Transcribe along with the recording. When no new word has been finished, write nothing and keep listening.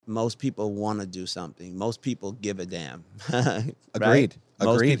most people want to do something. Most people give a damn. Agreed. Right?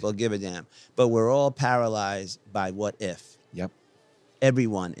 Most Agreed. people give a damn. But we're all paralyzed by what if. Yep.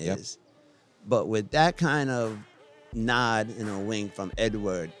 Everyone Yep. is. But with that kind of nod and a wink from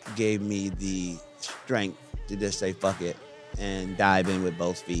Edward gave me the strength to just say fuck it and dive in with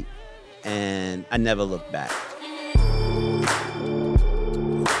both feet. And I never looked back.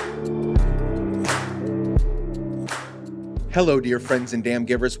 Hello, dear friends and damn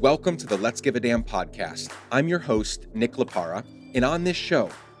givers. Welcome to the Let's Give a Damn podcast. I'm your host, Nick Lapara, and on this show,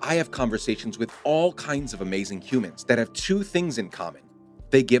 I have conversations with all kinds of amazing humans that have two things in common.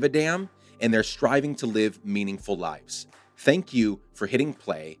 They give a damn, and they're striving to live meaningful lives. Thank you for hitting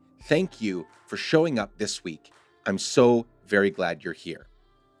play. Thank you for showing up this week. I'm so very glad you're here.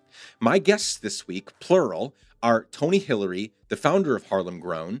 My guests this week, plural, are Tony Hillary, the founder of Harlem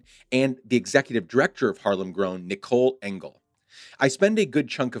Grown, and the executive director of Harlem Grown, Nicole Engel. I spend a good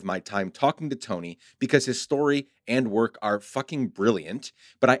chunk of my time talking to Tony because his story and work are fucking brilliant,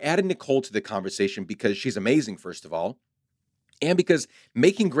 but I added Nicole to the conversation because she's amazing, first of all, and because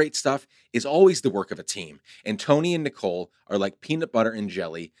making great stuff is always the work of a team. And Tony and Nicole are like peanut butter and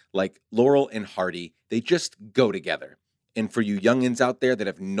jelly, like Laurel and Hardy. They just go together. And for you youngins out there that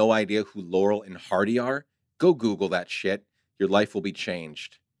have no idea who Laurel and Hardy are, go Google that shit. Your life will be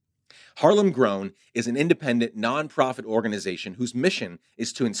changed. Harlem Grown is an independent, nonprofit organization whose mission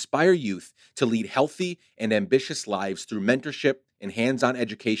is to inspire youth to lead healthy and ambitious lives through mentorship and hands-on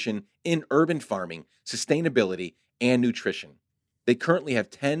education in urban farming, sustainability, and nutrition. They currently have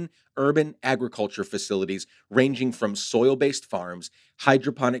 10 urban agriculture facilities ranging from soil-based farms,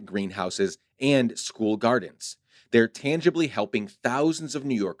 hydroponic greenhouses, and school gardens. They're tangibly helping thousands of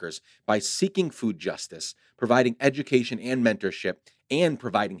New Yorkers by seeking food justice, providing education and mentorship, and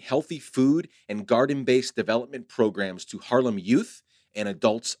providing healthy food and garden-based development programs to Harlem youth and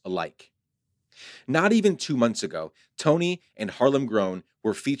adults alike. Not even 2 months ago, Tony and Harlem Grown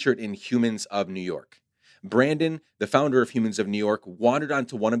were featured in Humans of New York. Brandon, the founder of Humans of New York, wandered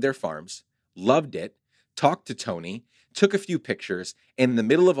onto one of their farms, loved it, talked to Tony, took a few pictures, and in the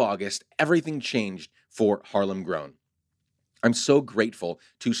middle of August, everything changed for Harlem Grown. I'm so grateful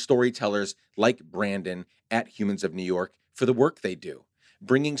to storytellers like Brandon at Humans of New York for the work they do,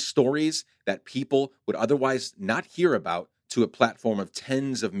 bringing stories that people would otherwise not hear about to a platform of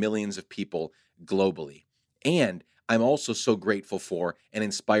tens of millions of people globally. And I'm also so grateful for and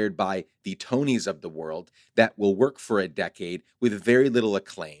inspired by the Tonys of the world that will work for a decade with very little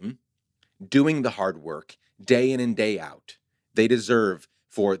acclaim, doing the hard work day in and day out. They deserve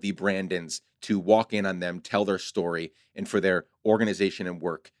for the Brandons to walk in on them, tell their story, and for their organization and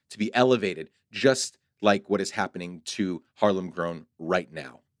work to be elevated just like what is happening to Harlem Grown right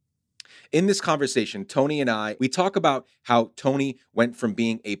now. In this conversation, Tony and we talk about how Tony went from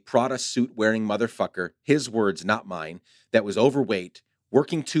being a Prada suit-wearing motherfucker, his words, not mine, that was overweight,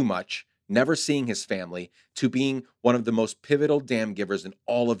 working too much, never seeing his family, to being one of the most pivotal damn givers in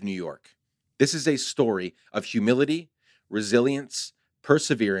all of New York. This is a story of humility, resilience,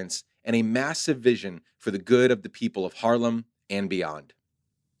 perseverance, and a massive vision for the good of the people of Harlem and beyond.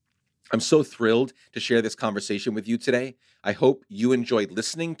 I'm so thrilled to share this conversation with you today. I hope you enjoyed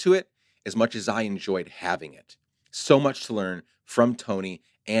listening to it as much as I enjoyed having it. So much to learn from Tony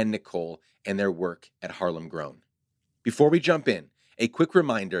and Nicole and their work at Harlem Grown. Before we jump in, a quick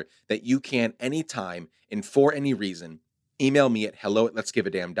reminder that you can anytime and for any reason email me at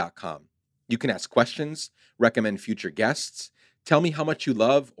hello@letsgiveadamn.com. You can ask questions, recommend future guests, tell me how much you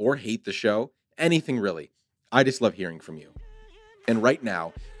love or hate the show, anything really. I just love hearing from you. And right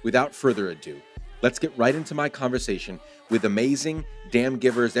now, without further ado, let's get right into my conversation with amazing damn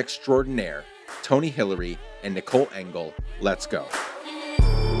givers extraordinaire, Tony Hillary and Nicole Engel. Let's go.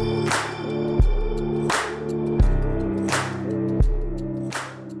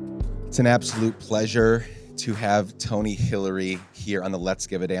 It's an absolute pleasure to have Tony Hillary here on the Let's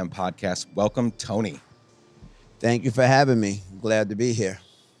Give a Damn podcast. Welcome, Tony. Thank you for having me. Glad to be here.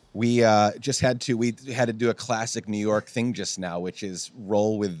 We had to do a classic New York thing just now, which is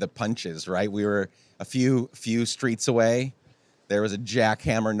roll with the punches, right? We were a few streets away. There was a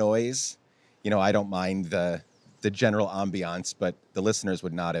jackhammer noise. You know, I don't mind the general ambiance, but the listeners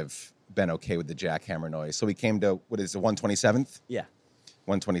would not have been okay with the jackhammer noise. So we came to, what is it, 127th? Yeah.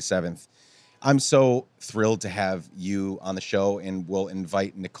 127th. I'm so thrilled to have you on the show, and we'll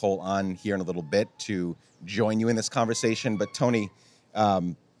invite Nicole on here in a little bit to join you in this conversation. But Tony,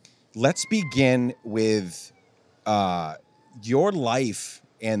 let's begin with your life,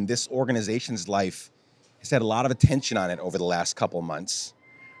 and this organization's life has had a lot of attention on it over the last couple months,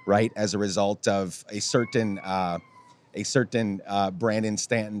 right? As a result of a certain a certain Brandon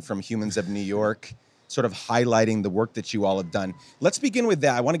Stanton from Humans of New York, sort of highlighting the work that you all have done. Let's begin with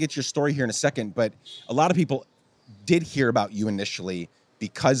that. I want to get your story here in a second, but a lot of people did hear about you initially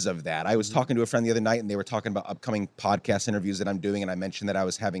because of that. I was talking to a friend the other night, and they were talking about upcoming podcast interviews that I'm doing, and I mentioned that I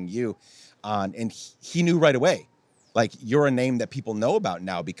was having you on, and he knew right away, like, you're a name that people know about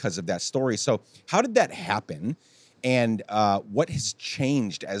now because of that story. So how did that happen? And what has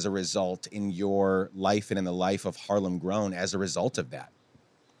changed as a result in your life and in the life of Harlem Grown as a result of that?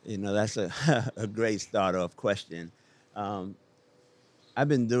 You know, that's a great start-off question. I've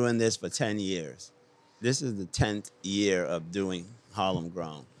been doing this for 10 years. This is the 10th year of doing Harlem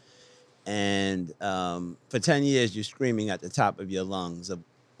Grown. And for 10 years, you're screaming at the top of your lungs of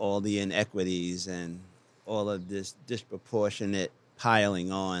all the inequities and all of this disproportionate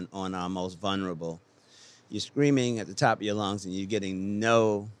piling on our most vulnerable. You're screaming at the top of your lungs and you're getting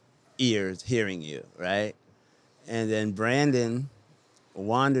no ears hearing you, right? And then Brandon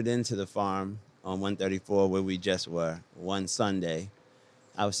wandered into the farm on 134 where we just were one Sunday.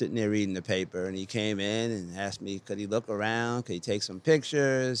 I was sitting there reading the paper, and he came in and asked me, could he look around? Could he take some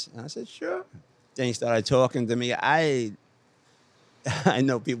pictures? And I said, sure. Then he started talking to me. I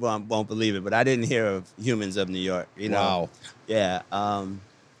know people won't believe it, but I didn't hear of Humans of New York. You know? Wow. Yeah.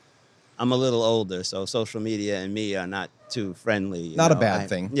 I'm a little older, so social media and me are not too friendly. You Not a know? bad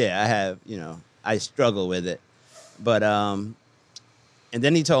thing. Yeah, I have, I struggle with it. But, and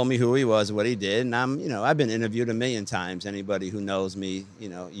then he told me who he was, what he did, and I've been interviewed a million times. Anybody who knows me,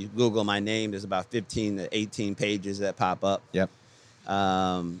 you Google my name, there's about 15 to 18 pages that pop up. Yep.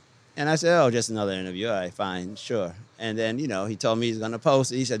 And I said, oh, just another interview. All right, fine, sure. And then, he told me he's going to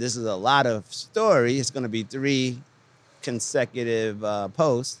post it. He said, this is a lot of story. It's going to be 3 consecutive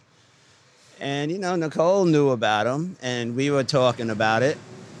posts. And, Nicole knew about him, and we were talking about it.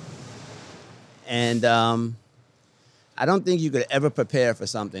 And I don't think you could ever prepare for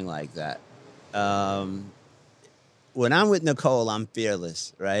something like that. When I'm with Nicole, I'm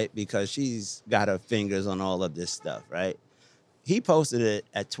fearless, right? Because she's got her fingers on all of this stuff, right? He posted it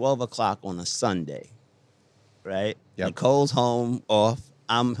at 12 o'clock on a Sunday, right? Yep. Nicole's home, off.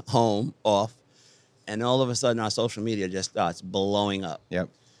 I'm home, off. And all of a sudden, our social media just starts blowing up. Yep.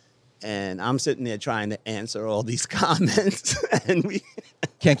 And I'm sitting there trying to answer all these comments. And we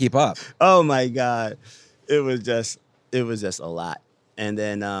can't keep up. Oh, my God. It was just a lot. And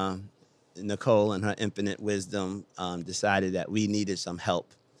then Nicole, in her infinite wisdom, decided that we needed some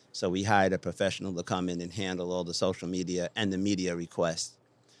help. So we hired a professional to come in and handle all the social media and the media requests,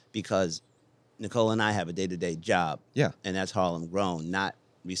 because Nicole and I have a day-to-day job. Yeah. And that's Harlem Grown, not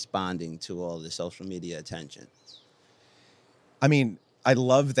responding to all the social media attention. I mean, I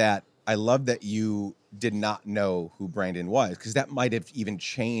love that. I love that you did not know who Brandon was, because that might have even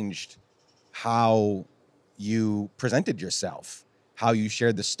changed how you presented yourself, how you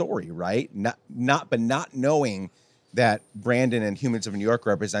shared the story, right? Not knowing that Brandon and Humans of New York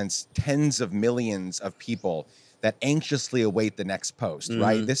represents tens of millions of people that anxiously await the next post,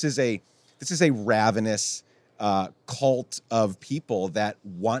 right? This is a ravenous cult of people that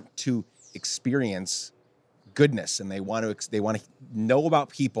want to experience goodness, and they want to know about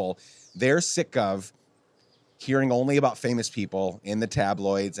people they're sick of hearing only about famous people in the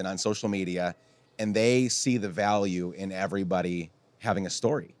tabloids and on social media, and they see the value in everybody having a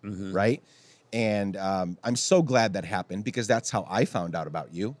story, right? And I'm so glad that happened, because that's how I found out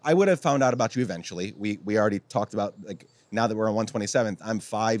about you. I would have found out about you eventually. We already talked about, like, now that we're on 127th, I'm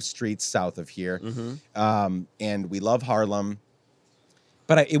 5 streets south of here, and we love Harlem.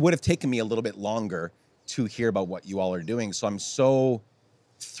 But it would have taken me a little bit longer to hear about what you all are doing. So I'm so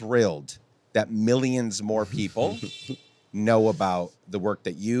thrilled that millions more people know about the work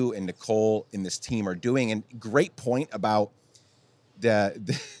that you and Nicole and this team are doing. And great point about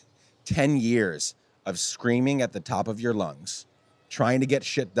the 10 years of screaming at the top of your lungs, trying to get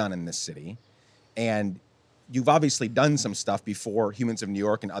shit done in this city. And you've obviously done some stuff before Humans of New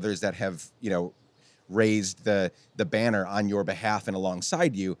York and others that have, raised the banner on your behalf and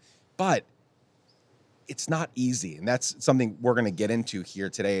alongside you. But it's not easy. And that's something we're going to get into here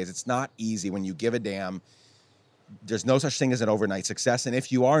today, is it's not easy when you give a damn. There's no such thing as an overnight success. And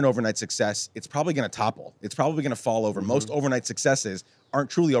if you are an overnight success, it's probably going to topple. It's probably going to fall over. Most overnight successes aren't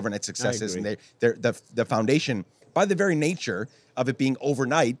truly overnight successes. And they're the foundation, by the very nature of it being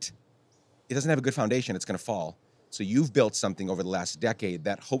overnight, it doesn't have a good foundation. It's going to fall. So you've built something over the last decade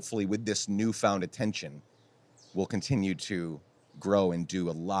that hopefully with this newfound attention will continue to grow and do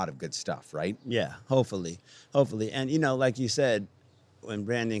a lot of good stuff, right? Yeah, hopefully. And, like you said, when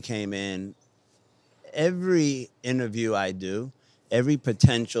Brandon came in, every interview I do, every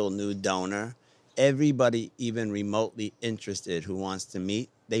potential new donor, everybody even remotely interested who wants to meet,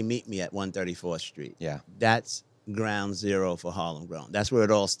 they meet me at 134th Street. Yeah. That's ground zero for Harlem Grown. That's where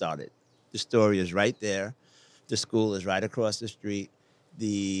it all started. The story is right there. The school is right across the street.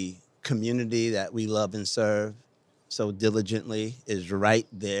 The community that we love and serve so diligently is right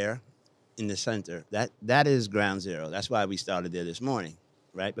there in the center. That is ground zero. That's why we started there this morning,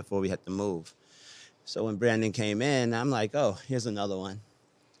 right before we had to move. So when Brandon came in, I'm like, oh, here's another one.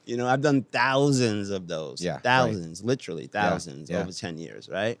 You know, I've done thousands of those. Yeah, thousands, literally thousands yeah. over 10 years,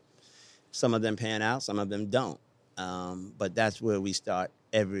 right? Some of them pan out, some of them don't. But that's where we start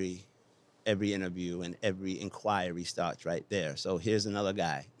every interview, and every inquiry starts right there. So here's another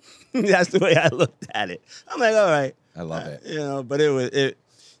guy. That's the way I looked at it. I'm like, all right. I love it. You know, but the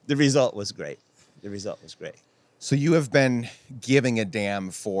result was great. The result was great. So you have been giving a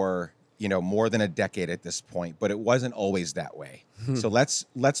damn for, more than a decade at this point, but it wasn't always that way. So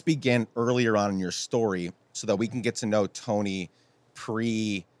let's begin earlier on in your story so that we can get to know Tony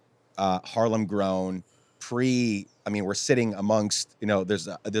pre Harlem Grown, we're sitting amongst,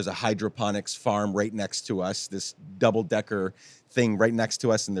 there's a hydroponics farm right next to us, this double-decker thing right next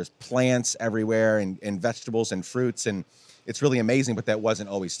to us, and there's plants everywhere and vegetables and fruits, and it's really amazing, but that wasn't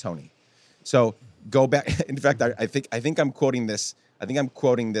always Tony. So go back. In fact, I think I'm quoting this. I think I'm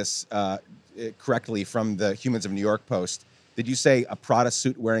quoting this correctly from the Humans of New York Post. Did you say a Prada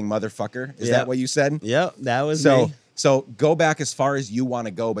suit wearing motherfucker? Is that what you said? Yep, that was me. So go back as far as you want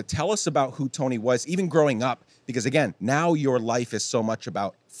to go, but tell us about who Tony was, even growing up, because again, now your life is so much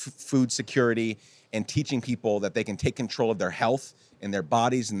about food security and teaching people that they can take control of their health and their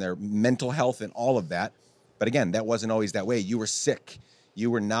bodies and their mental health and all of that. But again, that wasn't always that way. You were sick.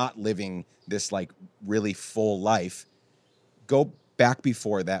 You were not living this like really full life. Go back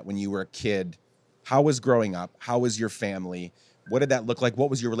before that when you were a kid. How was growing up? How was your family? What did that look like? What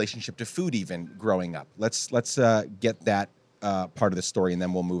was your relationship to food even growing up? Let's get that part of the story, and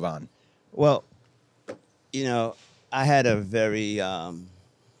then we'll move on. Well, I had a very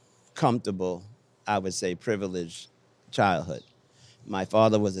comfortable, I would say, privileged childhood. My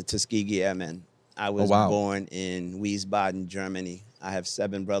father was a Tuskegee Airman. I was born in Wiesbaden, Germany. I have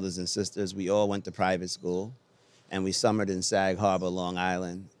 7 brothers and sisters. We all went to private school, and we summered in Sag Harbor, Long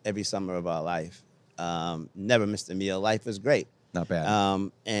Island, every summer of our life. Never missed a meal. Life was great. Not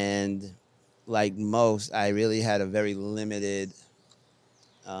bad. And like most, I really had a very limited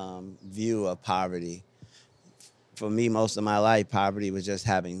view of poverty. For me, most of my life, poverty was just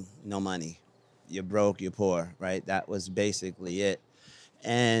having no money. You're broke, you're poor, right? That was basically it.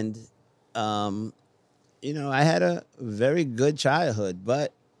 And, I had a very good childhood,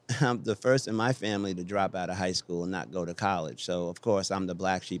 but I'm the first in my family to drop out of high school and not go to college. So, of course, I'm the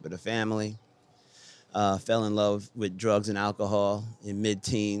black sheep of the family. Fell in love with drugs and alcohol in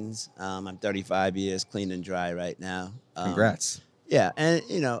mid-teens. I'm 35 years, clean and dry right now. Congrats. Yeah, and,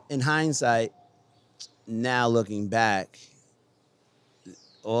 in hindsight, now looking back,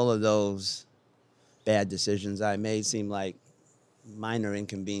 all of those bad decisions I made seem like minor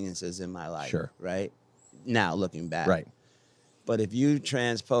inconveniences in my life, sure. Right? Now looking back. Right. But if you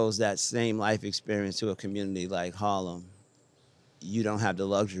transpose that same life experience to a community like Harlem, you don't have the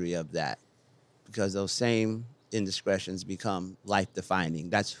luxury of that, because those same indiscretions become life-defining.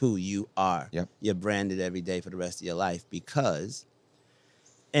 That's who you are. Yep. You're branded every day for the rest of your life, because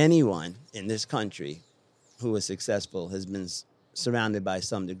anyone in this country who is successful has been surrounded by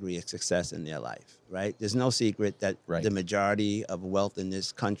some degree of success in their life, right? There's no secret that the majority of wealth in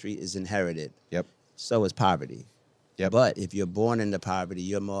this country is inherited. Yep. So is poverty. Yep. But if you're born into poverty,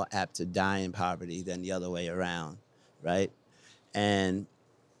 you're more apt to die in poverty than the other way around, right? And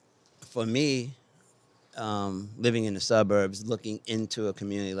for me, living in the suburbs, looking into a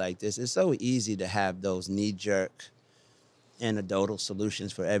community like this, it's so easy to have those knee-jerk anecdotal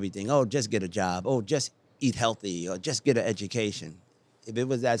solutions for everything. Oh, just get a job. Oh, just eat healthy, or just get an education. If it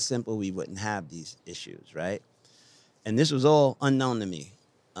was that simple, we wouldn't have these issues, right? And this was all unknown to me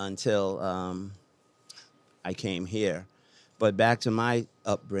until I came here. But back to my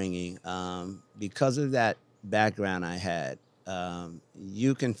upbringing, because of that background I had,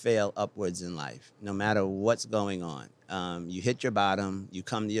 you can fail upwards in life, no matter what's going on. You hit your bottom, you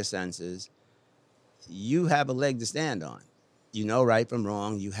come to your senses, you have a leg to stand on. You know right from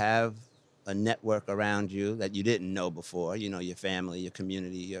wrong. You have a network around you that you didn't know before, your family, your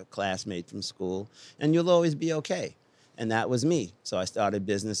community, your classmates from school, and you'll always be okay. And that was me. So I started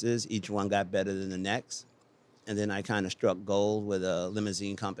businesses. Each one got better than the next. And then I kind of struck gold with a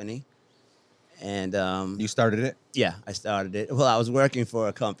limousine company. And you started it? Yeah, I started it. Well, I was working for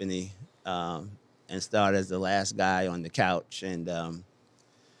a company and started as the last guy on the couch, and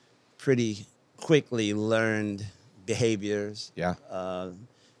pretty quickly learned behaviors. Yeah.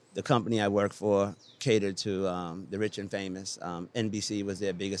 The company I work for catered to the rich and famous. NBC was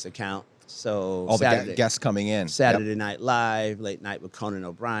their biggest account. So All the guests coming in. Saturday Night Live, Late Night with Conan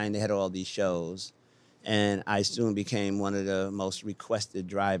O'Brien. They had all these shows. And I soon became one of the most requested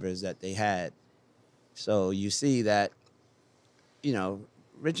drivers that they had. So you see that, you know,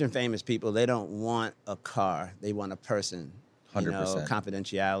 rich and famous people, they don't want a car. They want a person. 100%. You know,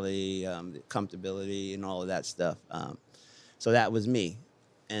 confidentiality, comfortability, and all of that stuff. So that was me.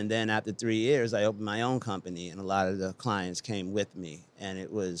 And then after 3 years, I opened my own company, and a lot of the clients came with me. And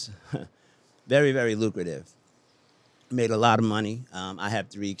it was very, very lucrative. Made a lot of money. I have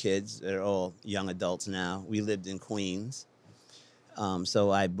 3 kids. They're all young adults now. We lived in Queens.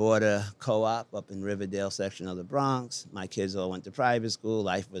 So I bought a co-op up in Riverdale section of the Bronx. My kids all went to private school.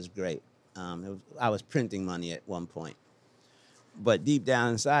 Life was great. I was printing money at one point. But deep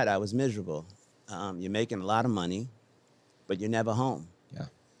down inside, I was miserable. You're making a lot of money, but you're never home. Yeah.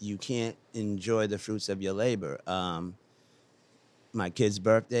 You can't enjoy the fruits of your labor. My kids'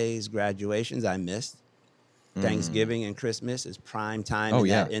 birthdays, graduations, I missed. Thanksgiving and Christmas is prime time in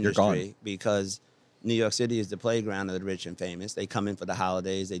that industry because New York City is the playground of the rich and famous. They come in for the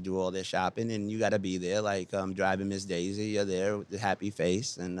holidays, they do all their shopping, and you got to be there. Like driving Miss Daisy, you're there with the happy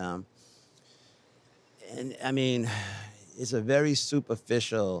face, and I mean, it's a very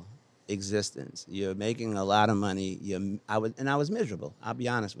superficial existence. You're making a lot of money. I was miserable. I'll be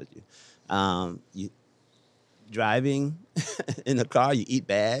honest with you. Driving in a car, you eat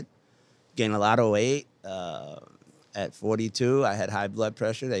bad, gain a lot of weight. At 42, I had high blood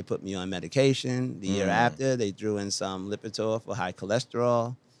pressure. They put me on medication. The year after, they threw in some Lipitor for high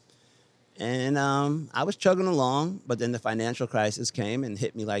cholesterol. And I was chugging along, but then the financial crisis came and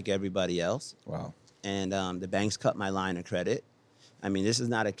hit me like everybody else. Wow. And the banks cut my line of credit. I mean, this is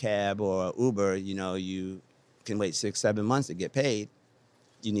not a cab or a Uber. You know, you can wait 6-7 months to get paid.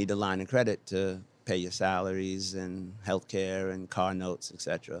 You need a line of credit to pay your salaries and health care and car notes,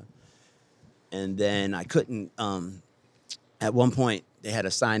 etc. And then I couldn't, at one point, they had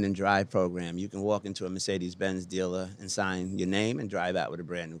a sign and drive program. You can walk into a Mercedes-Benz dealer and sign your name and drive out with a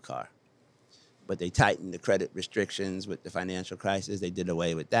brand new car. But they tightened the credit restrictions with the financial crisis. They did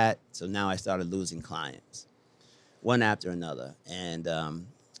away with that. So now I started losing clients, one after another. And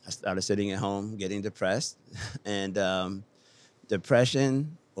I started sitting at home getting depressed. And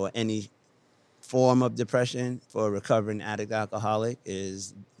depression, or any form of depression for a recovering addict alcoholic,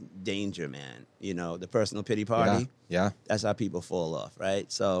 is danger, man. You know, the personal pity party. Yeah. That's how people fall off,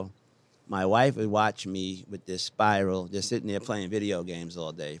 right? So my wife would watch me with this spiral, just sitting there playing video games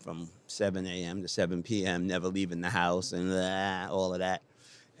all day from 7 a.m. to 7 p.m., never leaving the house and all of that.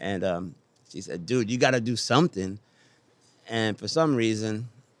 And she said, dude, you got to do something. And for some reason,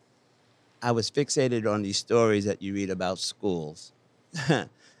 I was fixated on these stories that you read about schools.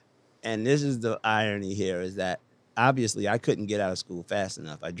 And this is the irony here, is that obviously I couldn't get out of school fast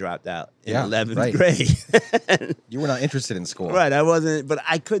enough. I dropped out in 11th grade. You were not interested in school. Right, I wasn't, but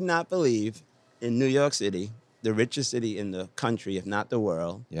I could not believe in New York City, the richest city in the country, if not the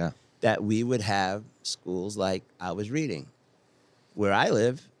world, that we would have schools like I was reading. Where I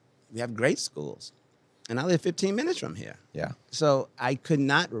live, we have great schools. And I live 15 minutes from here. Yeah. So I could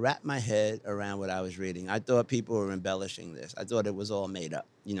not wrap my head around what I was reading. I thought people were embellishing this. I thought it was all made up,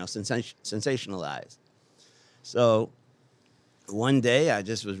 you know, sensationalized. So one day I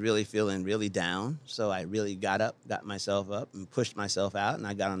just was really feeling really down. So I really got myself up and pushed myself out, and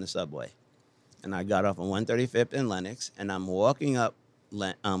I got on the subway. And I got off on 135th and Lenox, and I'm walking up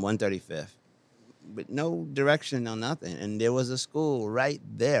 135th with no direction or nothing. And there was a school right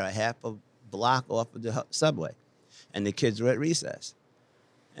there, a half a block off of the subway, and the kids were at recess.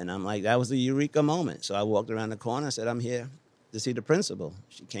 And I'm like, that was a eureka moment. So I walked around the corner and said, I'm here to see the principal.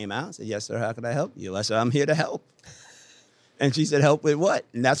 She came out and said, yes, sir, how can I help you? I said, I'm here to help. And she said, help with what?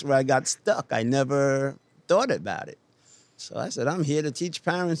 And that's where I got stuck. I never thought about it. So I said, I'm here to teach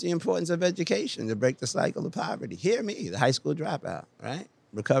parents the importance of education, to break the cycle of poverty. Hear me, the high school dropout, right?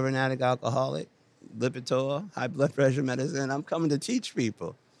 Recovering addict alcoholic, Lipitor, high blood pressure medicine. I'm coming to teach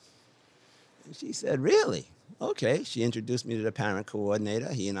people. And she said, really? Okay. She introduced me to the parent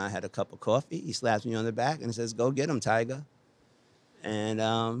coordinator. He and I had a cup of coffee. He slaps me on the back and says, go get him, Tiger.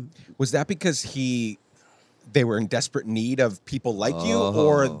 And was that because they were in desperate need of people like you,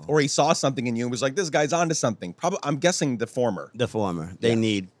 or he saw something in you and was like, this guy's onto something? Probably, I'm guessing the former. The former. They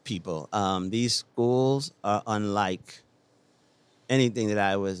need people. These schools are unlike anything that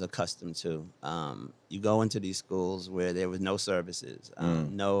I was accustomed to. You go into these schools where there was no services,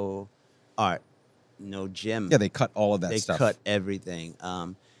 no art, no gym. Yeah, they cut all of that stuff. They cut everything.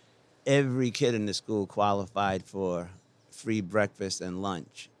 every kid in the school qualified for free breakfast and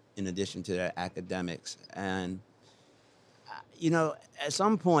lunch in addition to their academics. And, at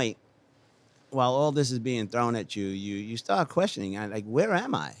some point, while all this is being thrown at you, you start questioning, like, where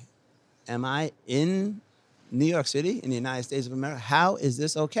am I? Am I in New York City, in the United States of America? How is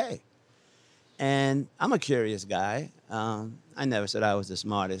this okay? And I'm a curious guy. I never said I was the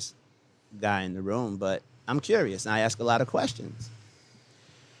smartest guy in the room, but I'm curious, and I ask a lot of questions.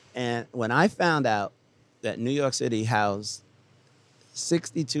 And when I found out that New York City housed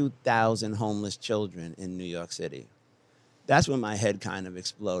 62,000 homeless children in New York City, that's when my head kind of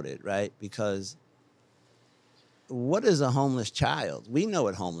exploded, right? Because what is a homeless child? We know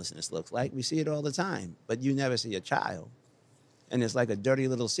what homelessness looks like. We see it all the time, but you never see a child. And it's like a dirty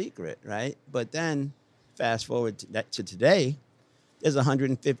little secret, right? But then fast forward to today, there's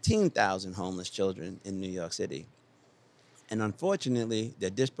 115,000 homeless children in New York City. And unfortunately, they're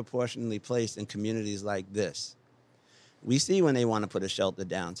disproportionately placed in communities like this. We see when they want to put a shelter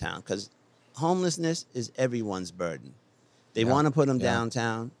downtown, because homelessness is everyone's burden. They want to put them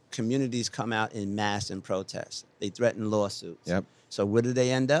downtown. Communities come out in mass and protest. They threaten lawsuits. Yep. So where do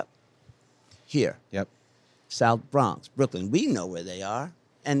they end up? Here. Yep. South Bronx, Brooklyn. We know where they are.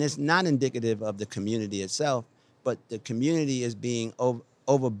 And it's not indicative of the community itself, but the community is being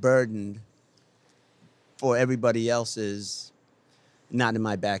overburdened for everybody else's not in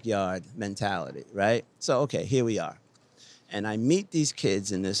my backyard mentality, right? So, okay, here we are. And I meet these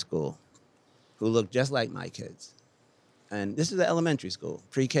kids in this school who look just like my kids. And this is the elementary school,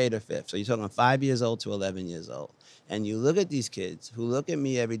 pre-K to 5th. So you're talking 5 years old to 11 years old. And you look at these kids who look at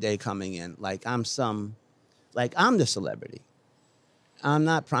me every day coming in like I'm the celebrity. I'm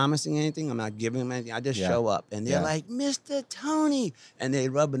not promising anything. I'm not giving them anything. I just show up. And they're like, Mr. Tony. And they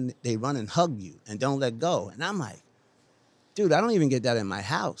run and hug you and don't let go. And I'm like, dude, I don't even get that in my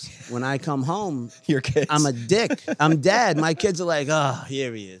house. When I come home, your kids. I'm a dick. I'm dad. My kids are like, oh,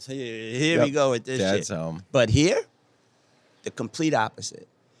 here he is. Here we go with this Dad's shit. home. But here, the complete opposite.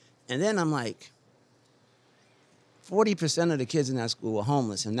 And then I'm like, 40% of the kids in that school were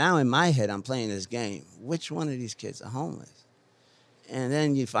homeless. And now in my head, I'm playing this game. Which one of these kids are homeless? And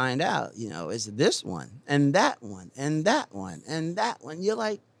then you find out, it's this one and that one and that one and that one. You're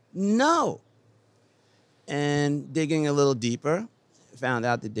like, no. And digging a little deeper, found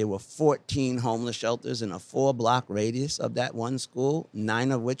out that there were 14 homeless shelters in a 4-block radius of that one school,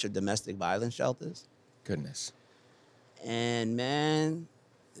 9 of which are domestic violence shelters. Goodness. And man,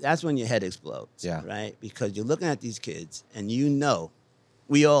 that's when your head explodes, right? Because you're looking at these kids and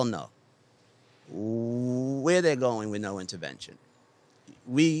we all know, where they're going with no intervention.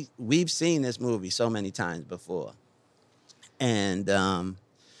 We've seen this movie so many times before. And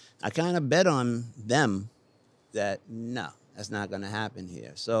I kind of bet on them that, no, that's not going to happen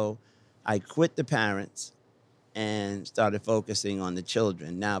here. So I quit the parents and started focusing on the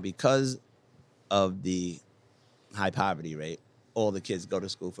children. Now, because of the high poverty rate, all the kids go to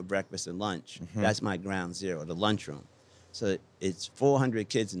school for breakfast and lunch. Mm-hmm. That's my ground zero, the lunchroom. So it's 400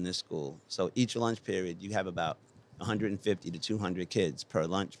 kids in this school. So each lunch period, you have about 150 to 200 kids per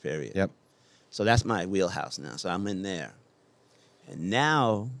lunch period. Yep. So that's my wheelhouse now. So I'm in there. And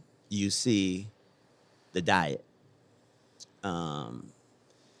now you see the diet. And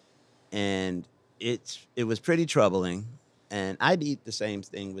it was pretty troubling. And I'd eat the same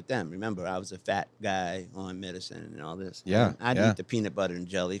thing with them. Remember, I was a fat guy on medicine and all this. Yeah. And I'd eat the peanut butter and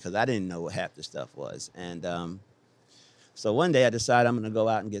jelly because I didn't know what half the stuff was. And so one day I decided I'm going to go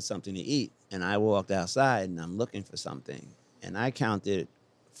out and get something to eat. And I walked outside and I'm looking for something. And I counted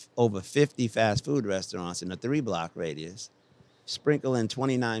over 50 fast food restaurants in a 3-block radius, sprinkle in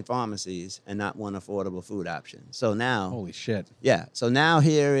 29 pharmacies, and not one affordable food option. So now... Holy shit. Yeah. So now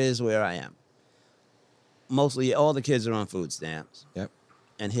here is where I am. Mostly all the kids are on food stamps. Yep.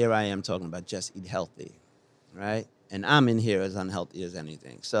 And here I am talking about just eat healthy, right? And I'm in here as unhealthy as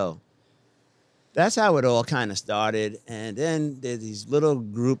anything. So that's how it all kind of started. And then there's these little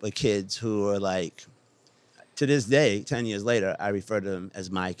group of kids who are like, to this day, 10 years later, I refer to them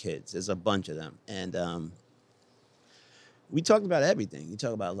as my kids. There's a bunch of them. And we talked about everything. We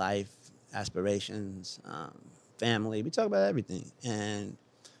talk about life, aspirations, family. We talk about everything. And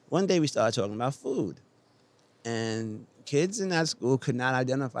one day we started talking about food. And kids in that school could not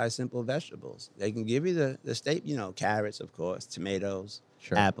identify simple vegetables. They can give you the staple, carrots, of course, tomatoes,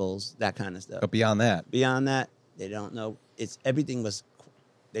 apples, that kind of stuff. But beyond that, they don't know. Everything was,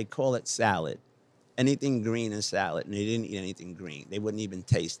 they call it salad. Anything green is salad, and they didn't eat anything green. They wouldn't even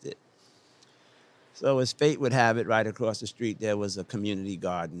taste it. So as fate would have it, right across the street, there was a community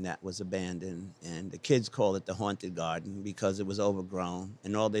garden that was abandoned. And the kids called it the Haunted Garden because it was overgrown.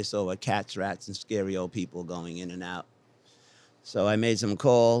 And all they saw were cats, rats, and scary old people going in and out. So I made some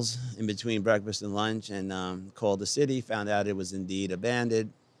calls in between breakfast and lunch and called the city, found out it was indeed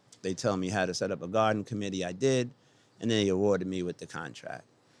abandoned. They told me how to set up a garden committee. I did. And then they awarded me with the contract.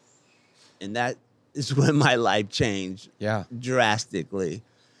 And that is when my life changed drastically.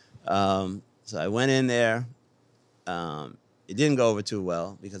 So I went in there. It didn't go over too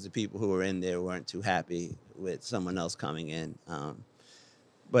well because the people who were in there weren't too happy with someone else coming in.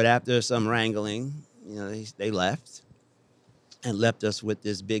 But after some wrangling, they left and left us with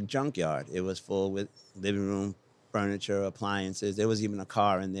this big junkyard. It was full with living room furniture, appliances. There was even a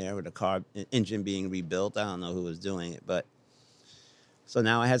car in there with a car engine being rebuilt. I don't know who was doing it, but so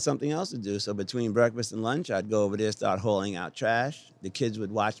now I had something else to do. So between breakfast and lunch, I'd go over there, start hauling out trash. The kids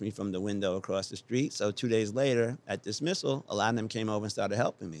would watch me from the window across the street. So 2 days later, at dismissal, a lot of them came over and started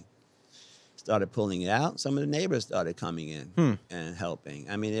helping me. Started pulling it out. Some of the neighbors started coming in and helping.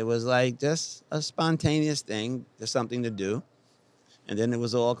 I mean, it was like just a spontaneous thing, just something to do. And then it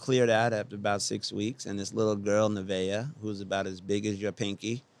was all cleared out after about 6 weeks. And this little girl, Nevaeh, who's about as big as your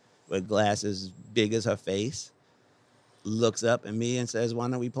pinky, with glasses as big as her face, looks up at me and says, "Why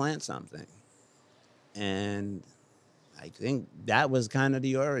don't we plant something?" And I think that was kind of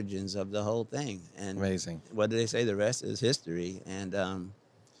the origins of the whole thing. And amazing. What do they say? The rest is history. And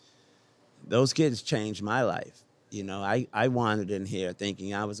those kids changed my life. I wandered in here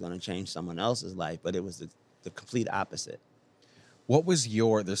thinking I was going to change someone else's life, but it was the complete opposite. What was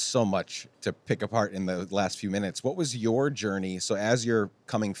there's so much to pick apart in the last few minutes. What was your journey? So as you're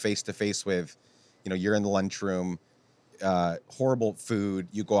coming face to face with, you're in the lunchroom, horrible food,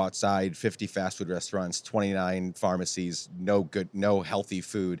 you go outside, 50 fast food restaurants, 29 pharmacies, no healthy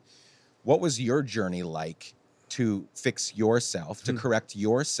food. What was your journey like to fix yourself, to correct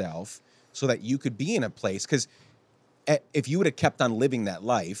yourself so that you could be in a place? Because if you would have kept on living that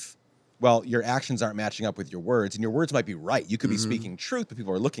life, well, your actions aren't matching up with your words, and your words might be right. You could be speaking truth, but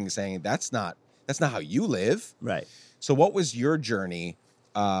people are looking and saying, that's not how you live. Right. So what was your journey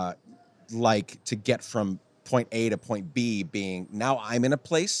like to get from point A to point B, being now I'm in a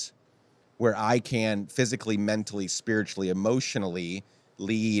place where I can physically, mentally, spiritually, emotionally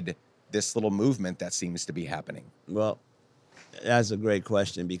lead this little movement that seems to be happening? Well, that's a great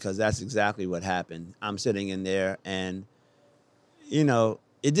question because that's exactly what happened. I'm sitting in there and,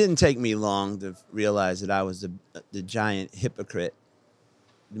 it didn't take me long to realize that I was the giant hypocrite,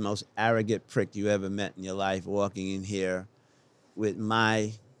 the most arrogant prick you ever met in your life, walking in here with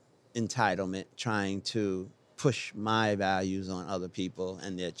my entitlement, trying to push my values on other people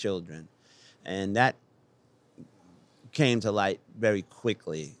and their children. And that came to light very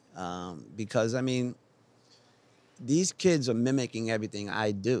quickly because, these kids are mimicking everything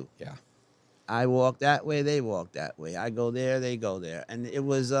I do. Yeah. I walk that way, they walk that way. I go there, they go there. And it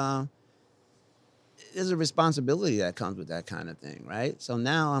was, there's a responsibility that comes with that kind of thing, right? So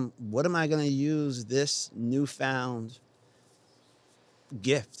now what am I going to use this newfound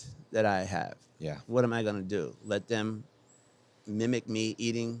gift that I have? Yeah. What am I going to do? Let them mimic me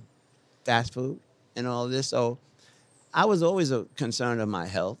eating fast food and all this? So I was always concerned of my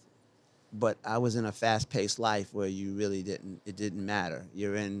health. But I was in a fast-paced life where it didn't matter.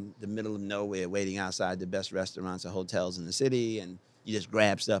 You're in the middle of nowhere waiting outside the best restaurants or hotels in the city, and you just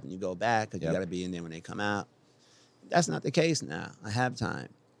grab stuff and you go back because you got to be in there when they come out. That's not the case now. I have time.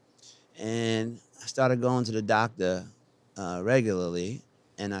 And I started going to the doctor regularly,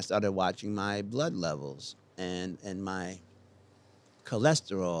 and I started watching my blood levels and my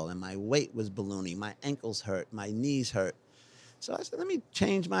cholesterol, and my weight was ballooning. My ankles hurt. My knees hurt. So I said, let me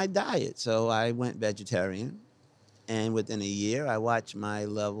change my diet. So I went vegetarian, and within a year, I watched my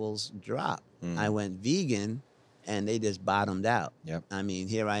levels drop. I went vegan, and they just bottomed out. Yep.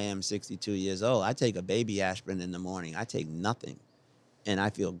 Here I am, 62 years old. I take a baby aspirin in the morning. I take nothing, and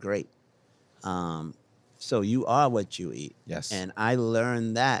I feel great. So you are what you eat. Yes. And I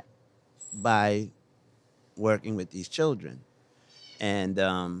learned that by working with these children. And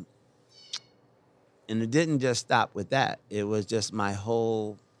it didn't just stop with that. It was just my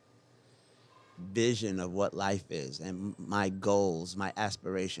whole vision of what life is and my goals, my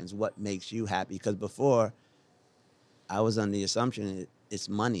aspirations, what makes you happy. Because before, I was under the assumption it's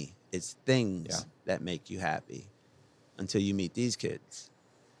money, it's things that make you happy until you meet these kids.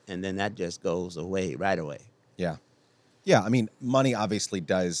 And then that just goes away right away. Yeah. Yeah, money obviously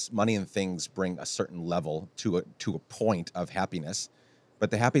does. Money and things bring a certain level to a point of happiness. But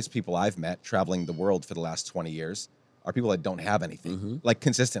the happiest people I've met traveling the world for the last 20 years are people that don't have anything, like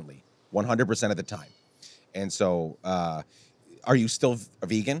consistently. 100% of the time. And so, are you still a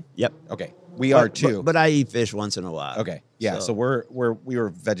vegan? Yep. Okay, we are too. But I eat fish once in a while. Okay, yeah. So we were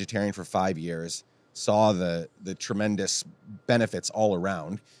vegetarian for 5 years. Saw the tremendous benefits all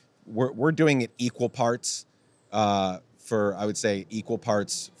around. We're doing it equal parts for, I would say, equal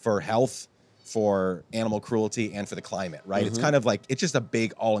parts for health, for animal cruelty, and for the climate. Right? It's kind of like it's just a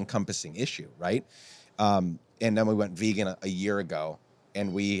big all-encompassing issue, right? And then we went vegan a year ago,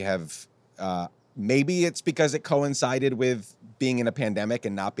 and we have. Maybe it's because it coincided with being in a pandemic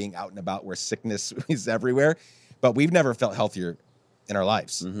and not being out and about where sickness is everywhere, but we've never felt healthier in our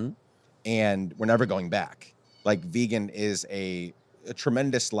lives. And we're never going back. Like, vegan is a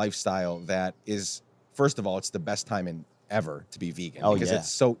tremendous lifestyle that is, first of all, it's the best time in ever to be vegan because it's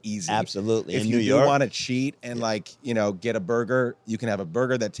so easy. Absolutely. If in you New do York, want to cheat and get a burger, you can have a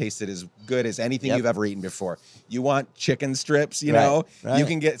burger that tasted as good as anything you've ever eaten before. You want chicken strips, you know, you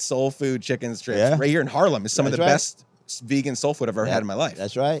can get soul food chicken strips right here in Harlem. Is some of the best vegan soul food I've ever had in my life.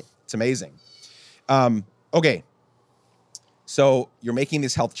 That's right. It's amazing. Okay. So you're making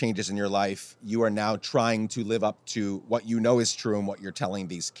these health changes in your life. You are now trying to live up to what you know is true and what you're telling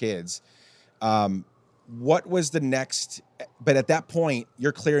these kids. What was the next? But at that point,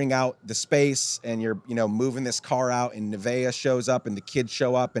 you're clearing out the space and you're, moving this car out, and Nevaeh shows up and the kids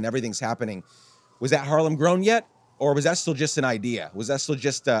show up and everything's happening. Was that Harlem grown yet? Or was that still just an idea? Was that still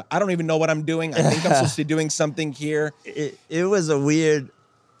just, I don't even know what I'm doing. I think I'm supposed to be doing something here. It was a weird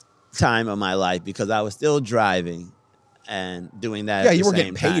time of my life because I was still driving and doing that. Yeah, you were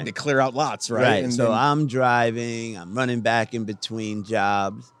getting paid to clear out lots, right? Right. And so I'm driving, I'm running back in between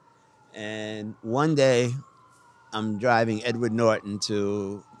jobs. And one day, I'm driving Edward Norton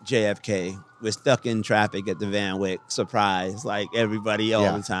to JFK. We're stuck in traffic at the Van Wyck. Surprise, like everybody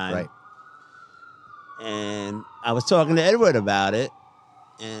all the time. Right. And I was talking to Edward about it.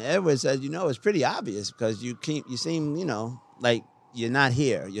 And Edward said, it's pretty obvious because you seem, like you're not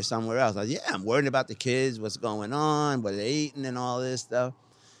here. You're somewhere else. I said, I'm worried about the kids, what's going on, what they're eating and all this stuff.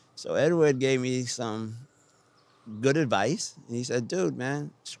 So Edward gave me some good advice. And he said, dude,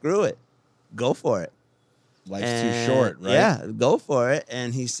 man, screw it. Go for it. Life's too short, right? Yeah, go for it.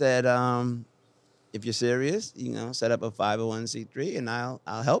 And he said, if you're serious, set up a 501c3 and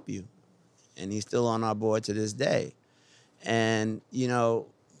I'll help you. And he's still on our board to this day. And,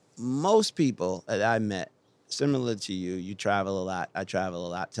 most people that I met, similar to you, you travel a lot. I travel a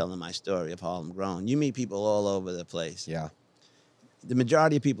lot telling my story of Harlem Grown. You meet people all over the place. Yeah. The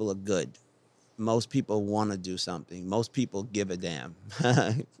majority of people are good. Most people want to do something. Most people give a damn.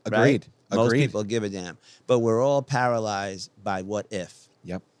 Right? Agreed. Most people give a damn. But we're all paralyzed by what if.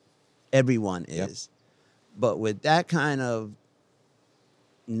 Yep. Everyone is. But with that kind of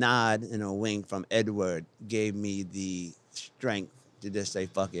nod and a wink from Edward gave me the strength to just say,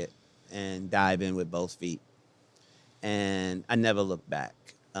 fuck it, and dive in with both feet. And I never looked back.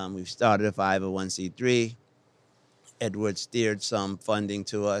 We've started a 501c3. Edward steered some funding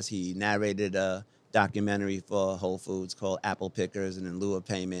to us. He narrated a documentary for Whole Foods called Apple Pickers, and in lieu of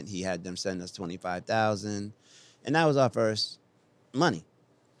payment, he had them send us $25,000. And that was our first money.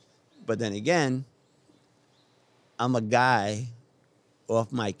 But then again, I'm a guy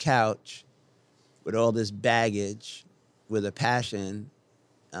off my couch with all this baggage, with a passion,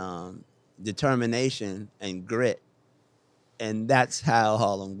 determination, and grit. And that's how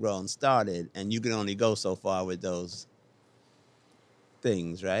Harlem Grown started. And you can only go so far with those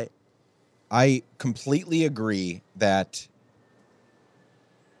things, right? I completely agree that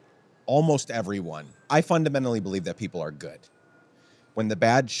almost everyone, I fundamentally believe that people are good. When the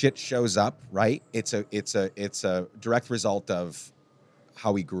bad shit shows up, right? It's a direct result of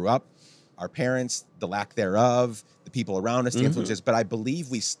how we grew up, our parents, the lack thereof, the people around us, the influences. But I believe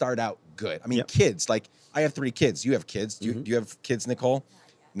we start out good. I mean, kids, like I have 3 kids. You have kids. Do you have kids, Nicole?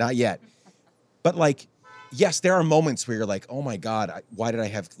 Not yet. But like, yes, there are moments where you're like, oh my God, why did I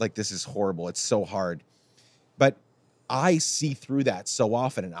have, like, this is horrible. It's so hard. But I see through that so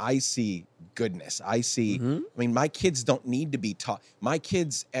often, and I see goodness. I see, I mean, my kids don't need to be taught. My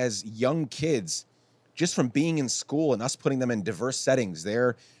kids, as young kids, just from being in school and us putting them in diverse settings,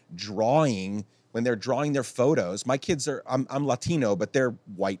 they're drawing, when they're drawing their photos. My kids are, I'm Latino, but they're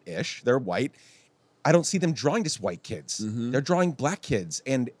white-ish. They're white. I don't see them drawing just white kids. They're drawing black kids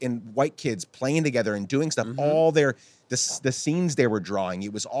and white kids playing together and doing stuff. All the scenes they were drawing,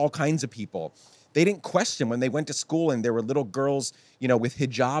 it was all kinds of people. They didn't question when they went to school and there were little girls, with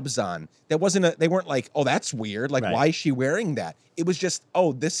hijabs on. They weren't like, oh, that's weird. Like, why is she wearing that? It was just,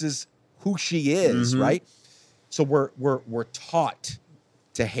 oh, this is who she is, right? So we're taught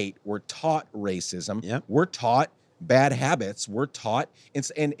to hate. We're taught racism. We're taught bad habits, we're taught.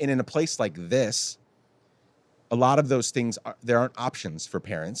 And in a place like this, a lot of those things, there aren't options for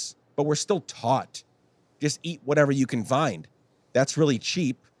parents, but we're still taught, just eat whatever you can find. That's really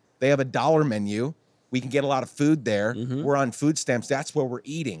cheap. They have a $1 menu. We can get a lot of food there. Mhm. We're on food stamps. That's where we're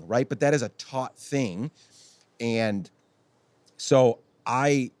eating, right? But that is a taught thing. And so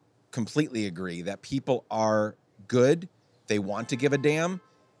I completely agree that people are good. They want to give a damn.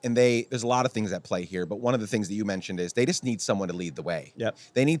 And there's a lot of things at play here. But one of the things that you mentioned is they just need someone to lead the way. Yep.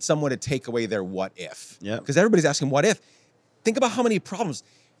 They need someone to take away their what if. Yep. Because everybody's asking what if. Think about how many problems.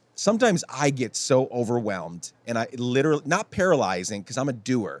 Sometimes I get so overwhelmed, and I literally, not paralyzing because I'm a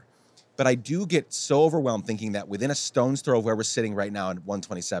doer, but I do get so overwhelmed thinking that within a stone's throw of where we're sitting right now on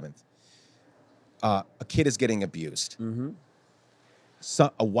 127th, a kid is getting abused. Mm-hmm.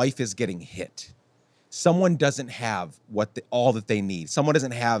 A wife is getting hit. Someone doesn't have all that they need. Someone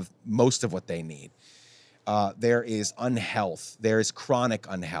doesn't have most of what they need. There is unhealth. There is chronic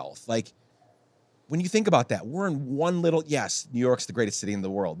unhealth. Like, when you think about that, we're in one little, yes, New York's the greatest city in the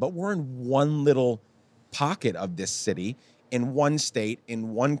world, but we're in one little pocket of this city, in one state,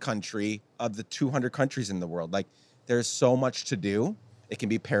 in one country of the 200 countries in the world. Like, there's so much to do. It can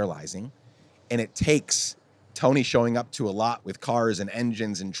be paralyzing. And it takes Tony showing up to a lot with cars and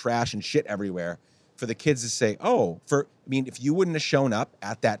engines and trash and shit everywhere for the kids to say, if you wouldn't have shown up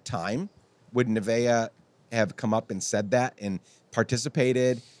at that time, would Nevaeh have come up and said that and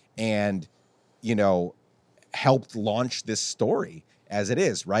participated and, helped launch this story as it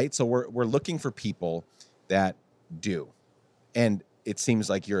is, right? So we're looking for people that do. And it seems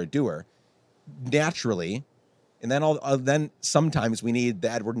like you're a doer naturally. And then sometimes we need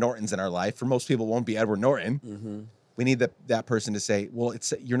the Edward Nortons in our life. For most people, it won't be Edward Norton. Mm-hmm. We need that person to say, well,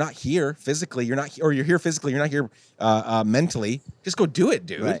 you're not here physically. You're not, or you're here physically. You're not here mentally. Just go do it,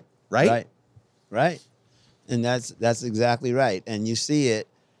 dude. Right. And that's exactly right. And you see it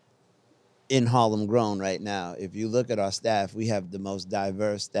in Harlem Grown right now. If you look at our staff, we have the most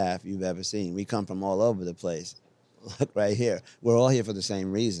diverse staff you've ever seen. We come from all over the place. Look right here. We're all here for the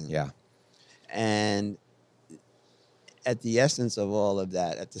same reason. Yeah. And at the essence of all of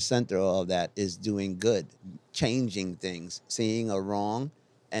that, at the center of all of that, is doing good, changing things, seeing a wrong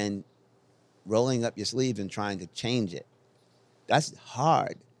and rolling up your sleeves and trying to change it. That's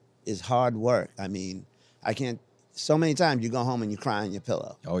hard. It's hard work. I mean, so many times you go home and you cry on your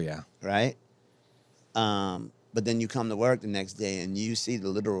pillow. Oh, yeah. Right? But then you come to work the next day and you see the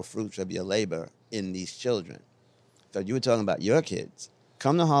literal fruits of your labor in these children. So you were talking about your kids.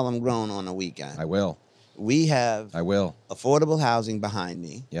 Come to Harlem Grown on a weekend. I will. We have affordable housing behind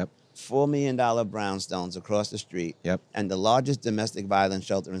me. Yep. $4 million brownstones across the street. Yep. And the largest domestic violence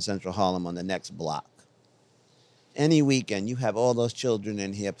shelter in Central Harlem on the next block. Any weekend, you have all those children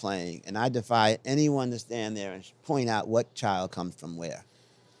in here playing, and I defy anyone to stand there and point out what child comes from where.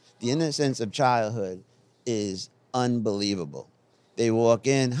 The innocence of childhood is unbelievable. They walk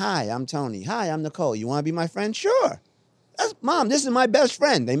in, hi, I'm Tony. Hi, I'm Nicole. You want to be my friend? Sure. Mom, this is my best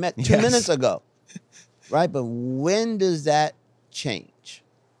friend. They met 2 minutes ago. Right? But when does that change?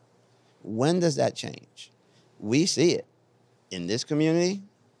 When does that change? We see it in this community,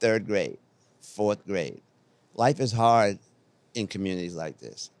 3rd grade, 4th grade. Life is hard in communities like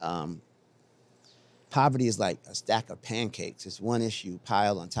this. Poverty is like a stack of pancakes. It's one issue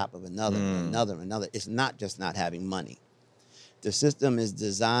piled on top of another, another. It's not just not having money. The system is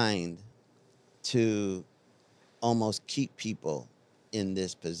designed to almost keep people in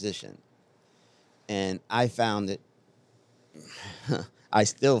this position. And I found it, I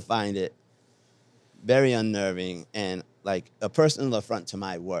still find it very unnerving and like a personal affront to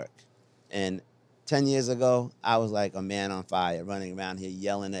my work. And 10 years ago, I was like a man on fire, running around here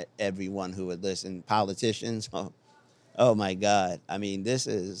yelling at everyone who would listen. Politicians, oh my God. I mean, this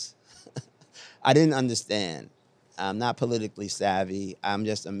is, I didn't understand. I'm not politically savvy. I'm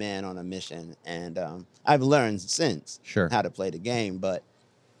just a man on a mission. And I've learned since how to play the game. But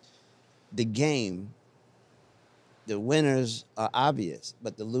the game, the winners are obvious,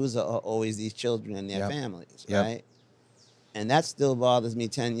 but the loser are always these children and their families, right? And that still bothers me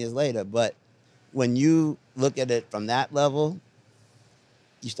 10 years later. But when you look at it from that level,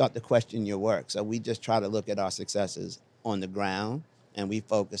 you start to question your work. So we just try to look at our successes on the ground, and we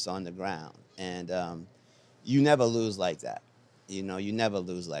focus on the ground. And you never lose like that. You never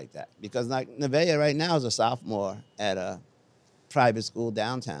lose like that. Because like Nevaeh right now is a sophomore at a private school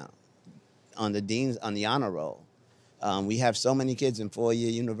downtown on the honor roll. We have so many kids in 4-year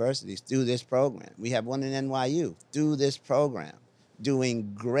universities through this program. We have one in NYU through this program.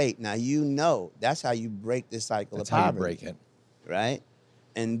 Doing great. Now, that's how you break this cycle of poverty. That's how you break it. Right?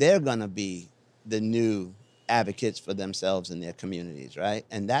 And they're going to be the new advocates for themselves and their communities, right?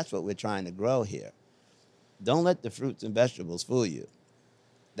 And that's what we're trying to grow here. Don't let the fruits and vegetables fool you.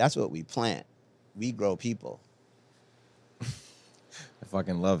 That's what we plant. We grow people. I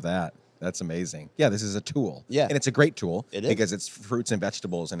fucking love that. That's amazing. Yeah, this is a tool. Yeah. And it's a great tool It is. because it's fruits and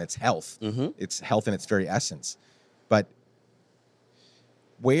vegetables and it's health. Mm-hmm. It's health in its very essence. But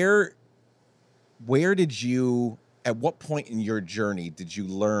where did you, at what point in your journey did you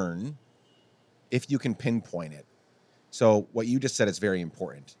learn, if you can pinpoint it? So what you just said is very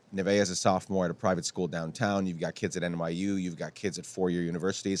important. Nevaeh is a sophomore at a private school downtown. You've got kids at NYU. You've got kids at four-year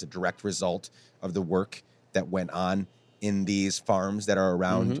universities, a direct result of the work that went on in these farms that are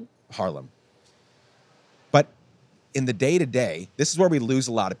around Harlem. But in the day-to-day, this is where we lose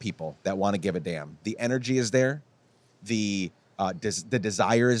a lot of people that want to give a damn. The energy is there. The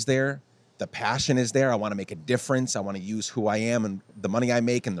desire is there. The passion is there. I want to make a difference. I want to use who I am and the money I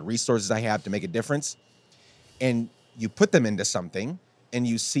make and the resources I have to make a difference. And you put them into something and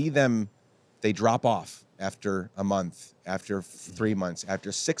you see them, they drop off after a month, after 3 months,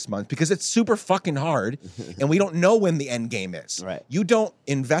 after 6 months, because it's super fucking hard and we don't know when the end game is. Right. You don't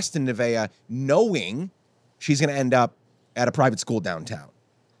invest in Nevaeh knowing she's going to end up at a private school downtown.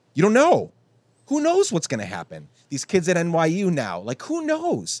 You don't know. Who knows what's going to happen? These kids at NYU now, like who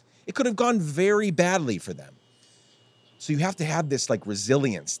knows? It could have gone very badly for them. So you have to have this like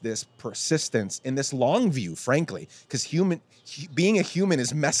resilience, this persistence, and this long view, frankly, because being a human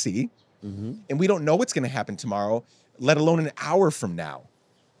is messy, and we don't know what's going to happen tomorrow, let alone an hour from now.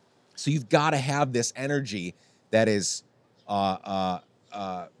 So you've got to have this energy that is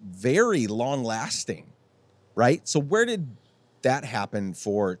very long-lasting, right? So where did that happen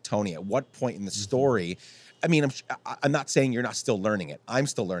for Tony? At what point in the story? I mean, I'm not saying you're not still learning it. I'm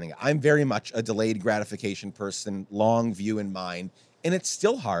still learning it. I'm very much a delayed gratification person, long view in mind. And it's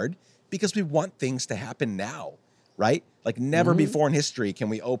still hard because we want things to happen now, right? Like never before in history can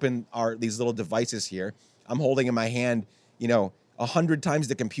we open these little devices here. I'm holding in my hand, 100 times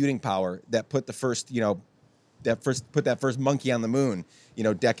the computing power that put the first, put that first monkey on the moon,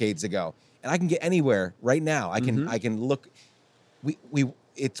 decades ago. And I can get anywhere right now. I can look.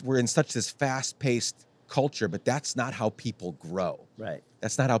 We're in such this fast-paced culture, but that's not how people grow. Right.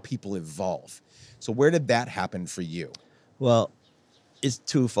 That's not how people evolve. So where did that happen for you? Well, it's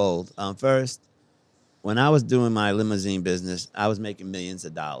twofold. First, when I was doing my limousine business, I was making millions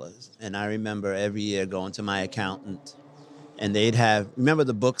of dollars. And I remember every year going to my accountant and they'd have, remember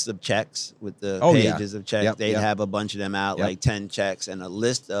the books of checks with the pages of checks? They'd have a bunch of them out, like 10 checks and a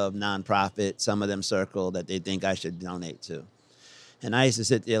list of nonprofits, some of them circled that they think I should donate to. And I used to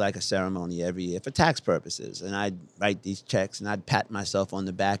sit there like a ceremony every year for tax purposes. And I'd write these checks and I'd pat myself on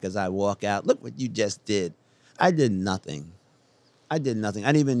the back as I walk out. Look what you just did. I did nothing. I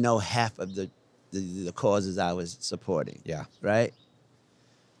didn't even know half of the causes I was supporting. Yeah. Right?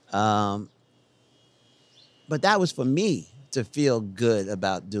 But that was for me to feel good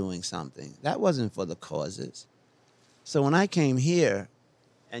about doing something. That wasn't for the causes. So when I came here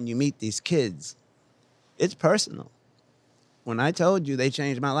and you meet these kids, it's personal. When I told you they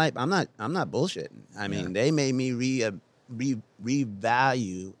changed my life, I'm not bullshitting. I mean, they made me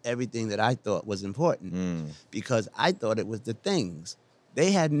revalue everything that I thought was important because I thought it was the things.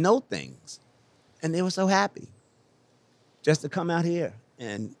 They had no things, and they were so happy just to come out here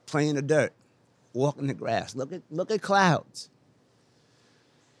and play in the dirt, walk in the grass, look at clouds.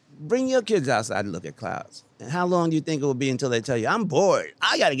 Bring your kids outside and look at clouds. And how long do you think it will be until they tell you, I'm bored,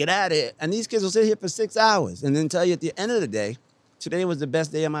 I got to get out of here. And these kids will sit here for 6 hours and then tell you at the end of the day, today was the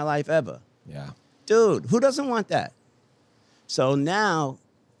best day of my life ever. Yeah. Dude, who doesn't want that? So now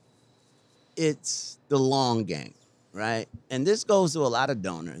it's the long game, right? And this goes to a lot of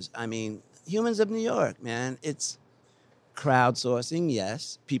donors. I mean, Humans of New York, man, it's crowdsourcing,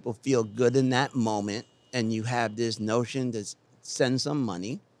 yes. People feel good in that moment, and you have this notion to send some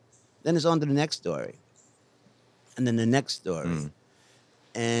money. Then it's on to the next story. And then the next story.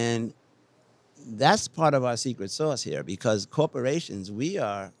 And that's part of our secret sauce here because corporations, we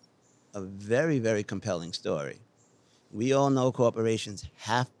are a very, very compelling story. We all know corporations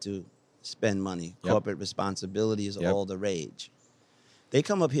have to spend money. Yep. Corporate responsibility is all the rage. They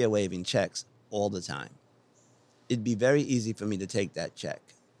come up here waving checks all the time. It'd be very easy for me to take that check,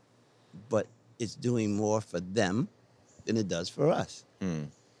 but it's doing more for them than it does for us.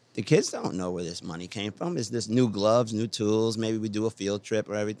 The kids don't know where this money came from. It's this new gloves, new tools. Maybe we do a field trip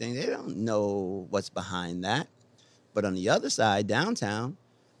or everything. They don't know what's behind that. But on the other side, downtown,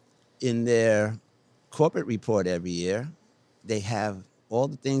 in their corporate report every year, they have all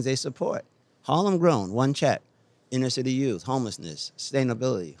the things they support. Harlem Grown, one check. Inner city youth, homelessness,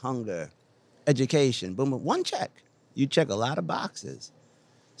 sustainability, hunger, education, boom, boom, one check. You check a lot of boxes.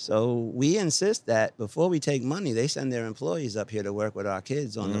 So we insist that before we take money, they send their employees up here to work with our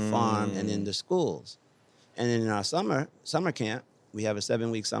kids on the farm and in the schools. And in our summer camp, we have a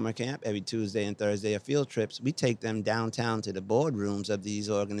 7-week summer camp. Every Tuesday and Thursday are field trips. We take them downtown to the boardrooms of these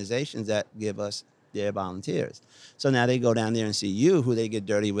organizations that give us their volunteers. So now they go down there and see you, who they get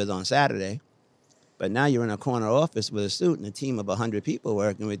dirty with on Saturday. But now you're in a corner office with a suit and a team of 100 people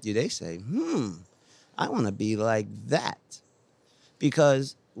working with you. They say, I want to be like that.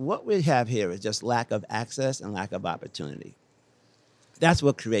 Because what we have here is just lack of access and lack of opportunity. That's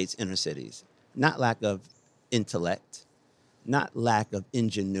what creates inner cities, not lack of intellect, not lack of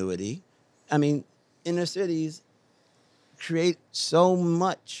ingenuity. I mean, inner cities create so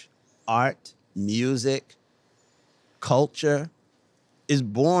much art, music, culture is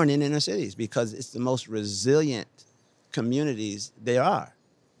born in inner cities because it's the most resilient communities there are,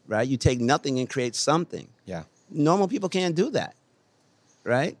 right? You take nothing and create something. Yeah. Normal people can't do that,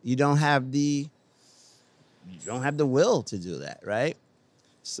 right? You don't have the will to do that, right?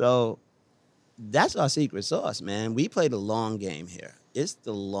 So that's our secret sauce, man. We play the long game here. It's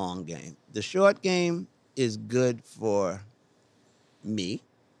the long game. The short game is good for me.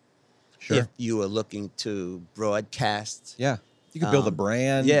 Sure. If you are looking to broadcast. Yeah. You can build a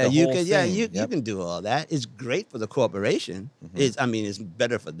brand. Yeah, the you whole can. thing. Yeah, you can do all that. It's great for the corporation. It's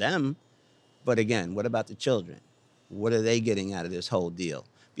better for them. But again, what about the children? What are they getting out of this whole deal?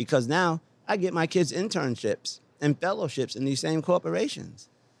 Because now I get my kids internships and fellowships in these same corporations,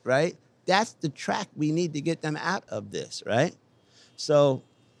 right? That's the track we need to get them out of this, right? So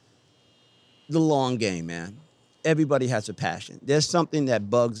the long game, man. Everybody has a passion. There's something that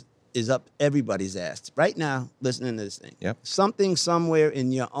is up everybody's ass. Right now, listening to this thing. Yep. Something somewhere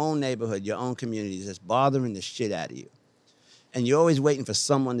in your own neighborhood, your own community is just bothering the shit out of you. And you're always waiting for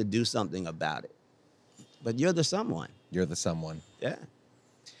someone to do something about it. But you're the someone. You're the someone. Yeah.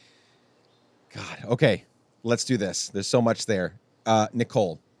 God. Okay. Let's do this. There's so much there.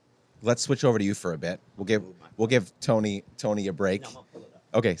 Nicole, let's switch over to you for a bit. We'll give Tony a break. No, I'm gonna pull it up.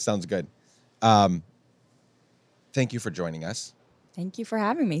 Okay. Sounds good. Thank you for joining us. Thank you for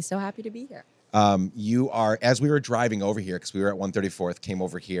having me. So happy to be here. You are, as we were driving over here, because we were at 134th, came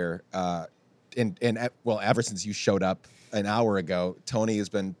over here, ever since you showed up an hour ago, Tony has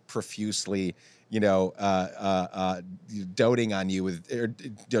been profusely, doting on you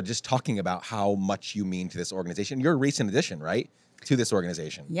just talking about how much you mean to this organization. You're a recent addition, right, to this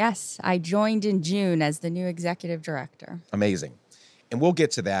organization? Yes, I joined in June as the new executive director. Amazing. And we'll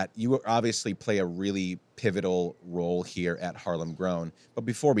get to that. You obviously play a really pivotal role here at Harlem Grown. But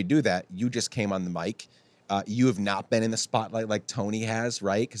before we do that, you just came on the mic. You have not been in the spotlight like Tony has,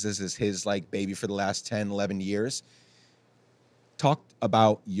 right? Because this is his baby for the last 10, 11 years. Talk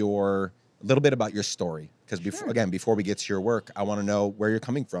about a little bit about your story. Because before we get to your work, I want to know where you're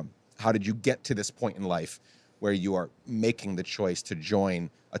coming from. How did you get to this point in life where you are making the choice to join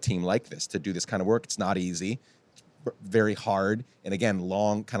a team like this, to do this kind of work? It's not easy. Very hard, and again,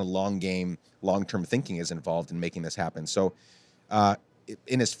 long game, long-term thinking is involved in making this happen. So,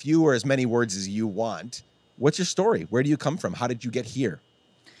 in as few or as many words as you want, what's your story? Where do you come from? How did you get here?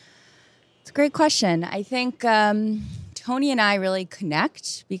 It's a great question. I think Tony and I really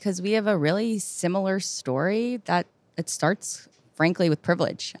connect because we have a really similar story that it starts, frankly, with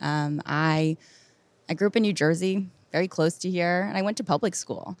privilege. I grew up in New Jersey, very close to here, and I went to public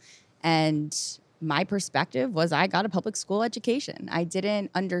school. And my perspective was I got a public school education. I didn't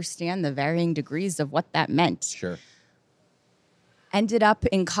understand the varying degrees of what that meant. Sure. Ended up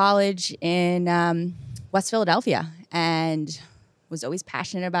in college in West Philadelphia and was always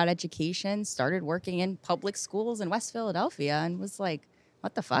passionate about education, started working in public schools in West Philadelphia and was like,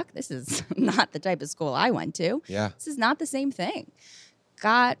 what the fuck? This is not the type of school I went to. Yeah. This is not the same thing.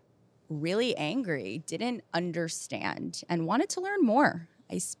 Got really angry, didn't understand, and wanted to learn more.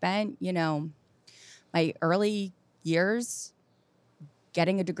 I spent, my early years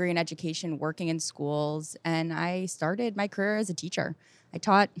getting a degree in education, working in schools, and I started my career as a teacher. I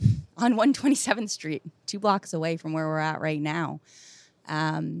taught on 127th Street, 2 blocks away from where we're at right now,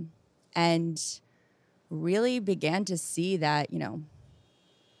 and really began to see that,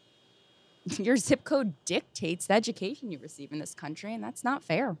 your zip code dictates the education you receive in this country, and that's not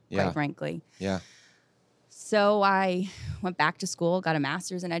fair, quite frankly. Yeah. So I went back to school, got a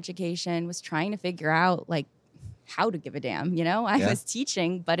master's in education, was trying to figure out how to give a damn. I was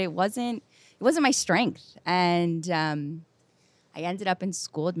teaching, but it wasn't my strength. And I ended up in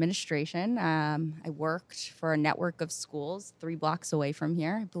school administration. I worked for a network of schools 3 blocks away from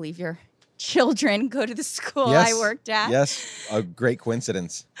here. I believe your children go to the school I worked at. Yes, a great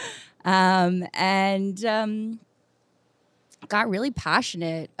coincidence. And got really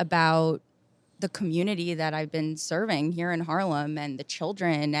passionate about the community that I've been serving here in Harlem and the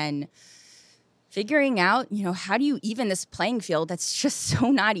children, and figuring out, how do you even this playing field that's just so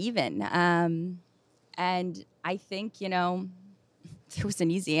not even. And I think, there was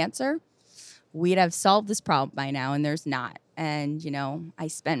an easy answer. We'd have solved this problem by now, and there's not. And, I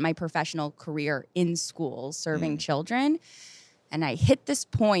spent my professional career in schools serving children. And I hit this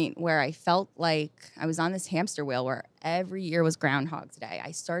point where I felt like I was on this hamster wheel where every year was Groundhog's Day.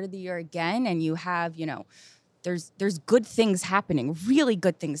 I started the year again, and you have, there's good things happening, really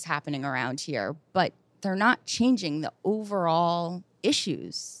good things happening around here, but they're not changing the overall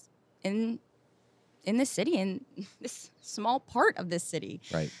issues in this city, in this small part of this city.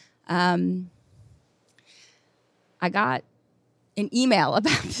 Right. I got an email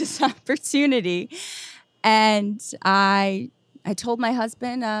about this opportunity, and I told my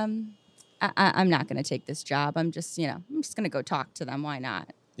husband, I'm not going to take this job. I'm just going to go talk to them. Why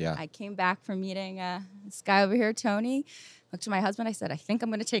not? Yeah. I came back from meeting this guy over here, Tony. Looked to my husband. I said, I think I'm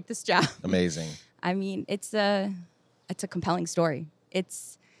going to take this job. Amazing. I mean, it's a compelling story. It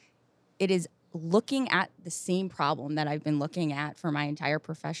is looking at the same problem that I've been looking at for my entire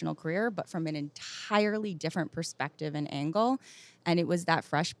professional career, but from an entirely different perspective and angle. And it was that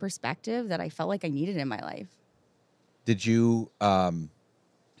fresh perspective that I felt like I needed in my life. Did you, had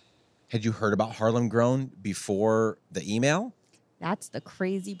you heard about Harlem Grown before the email? That's the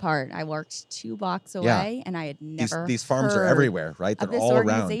crazy part. I worked 2 blocks away, and I had never These farms are everywhere, right? They're of this all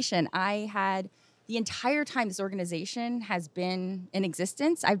organization. I had the entire time this organization has been in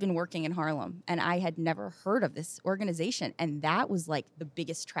existence, I've been working in Harlem, and I had never heard of this organization. And that was like the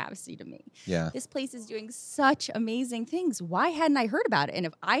biggest travesty to me. Yeah. This place is doing such amazing things. Why hadn't I heard about it? And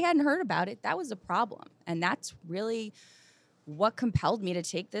if I hadn't heard about it, that was a problem. And that's really what compelled me to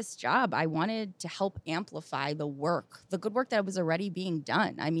take this job. I wanted to help amplify the good work that was already being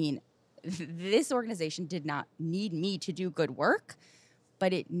done. I mean, this organization did not need me to do good work,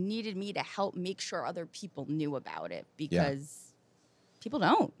 but it needed me to help make sure other people knew about it, because people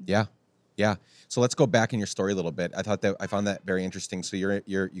don't. Yeah. Yeah. So let's go back in your story a little bit. I found that very interesting. So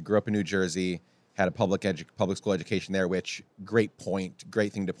you grew up in New Jersey, had a public school education there, which great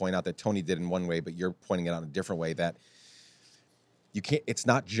thing to point out that Tony did in one way, but you're pointing it out in a different way, that you can't, it's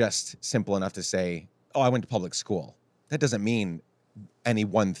not just simple enough to say, oh, I went to public school. That doesn't mean any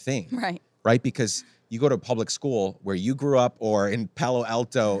one thing. Right? Because you go to a public school where you grew up, or in Palo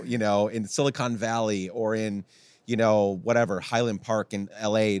Alto, in Silicon Valley, or in, whatever, Highland Park in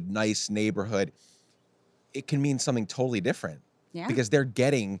LA, nice neighborhood, it can mean something totally different. Yeah. Because they're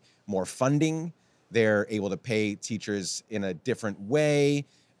getting more funding. They're able to pay teachers in a different way.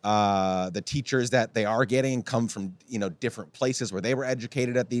 The teachers that they are getting come from, different places where they were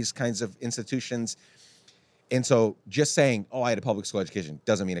educated at these kinds of institutions. And so just saying, oh, I had a public school education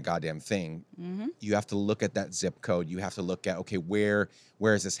doesn't mean a goddamn thing. Mm-hmm. You have to look at that zip code. You have to look at, okay, where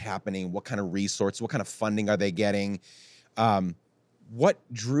is this happening? What kind of resources, what kind of funding are they getting? What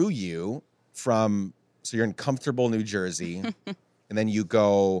drew you from, so you're in comfortable New Jersey, and then you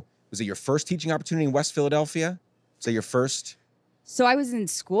go, was it your first teaching opportunity in West Philadelphia? Was that your first? So I was in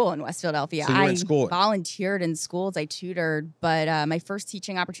school in West Philadelphia. So you were in school. I volunteered in schools. I tutored, but my first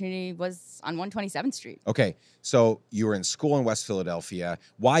teaching opportunity was on 127th Street. Okay, so you were in school in West Philadelphia.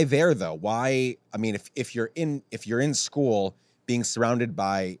 Why there though? Why? I mean, if you're in school, being surrounded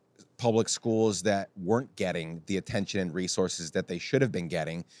by public schools that weren't getting the attention and resources that they should have been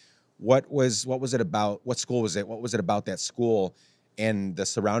getting, what was it about? What school was it? What was it about that school and the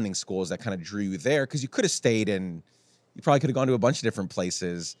surrounding schools that kind of drew you there? Because you could have stayed in. You probably could have gone to a bunch of different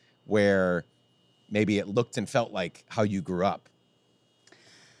places where maybe it looked and felt like how you grew up.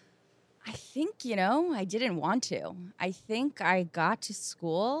 I think, I didn't want to. I think I got to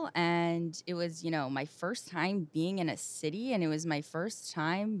school, and it was, my first time being in a city, and it was my first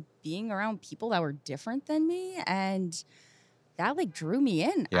time being around people that were different than me. And that drew me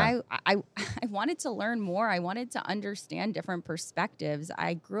in. Yeah. I wanted to learn more. I wanted to understand different perspectives.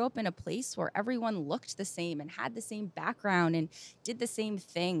 I grew up in a place where everyone looked the same and had the same background and did the same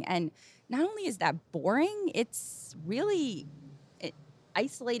thing. And not only is that boring, it's really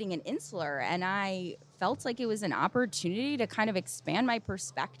isolating and insular. And I felt like it was an opportunity to kind of expand my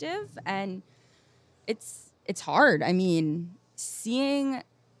perspective. And it's hard. I mean, seeing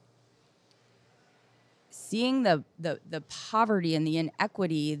the poverty and the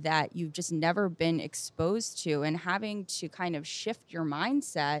inequity that you've just never been exposed to, and having to kind of shift your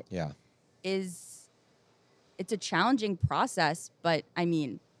mindset it's a challenging process. But I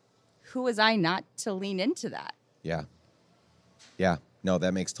mean, who was I not to lean into that? Yeah. Yeah. No,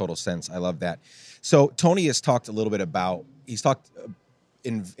 that makes total sense. I love that. So Tony has talked a little bit about, he's talked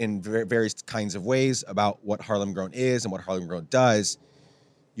in various kinds of ways about what Harlem Grown is and what Harlem Grown does.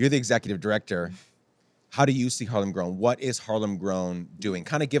 You're the executive director. How do you see Harlem Grown? What is Harlem Grown doing?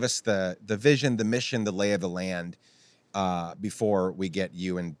 Kind of give us the vision, the mission, the lay of the land before we get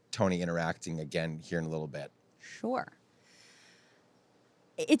you and Tony interacting again here in a little bit. Sure.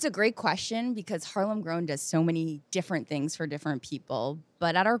 It's a great question because Harlem Grown does so many different things for different people.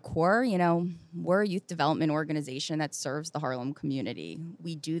 But at our core, we're a youth development organization that serves the Harlem community.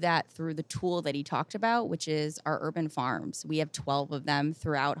 We do that through the tool that he talked about, which is our urban farms. We have 12 of them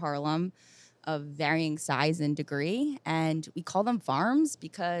throughout Harlem of varying size and degree. And we call them farms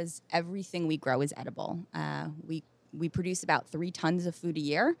because everything we grow is edible. We produce about 3 tons of food a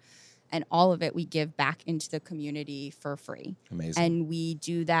year. And all of it we give back into the community for free. Amazing. And we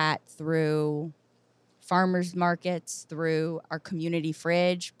do that through farmers markets, through our community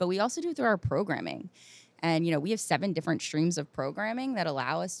fridge, but we also do it through our programming. And, we have 7 different streams of programming that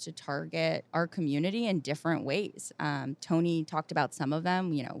allow us to target our community in different ways. Tony talked about some of them.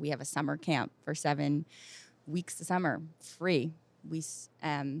 We have a summer camp for 7 weeks of summer, free. We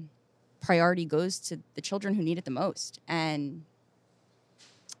priority goes to the children who need it the most. And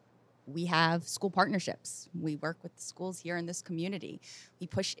we have school partnerships. We work with the schools here in this community. We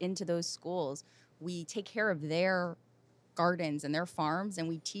push into those schools. We take care of their gardens and their farms, and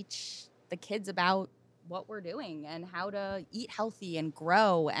we teach the kids about what we're doing and how to eat healthy and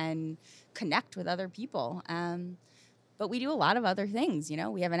grow and connect with other people. But we do a lot of other things.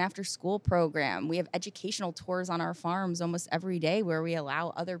 We have an after-school program. We have educational tours on our farms almost every day where we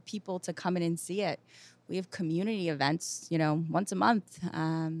allow other people to come in and see it. We have community events, once a month.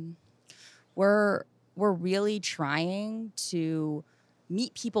 We're really trying to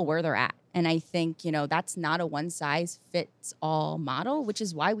meet people where they're at. And I think, that's not a one-size-fits-all model, which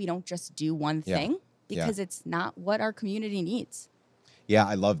is why we don't just do one thing, because it's not what our community needs. Yeah,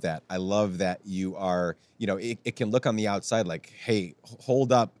 I love that. I love that you are, it can look on the outside like, hey,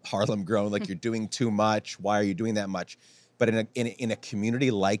 hold up, Harlem Grown, like you're doing too much. Why are you doing that much? But in a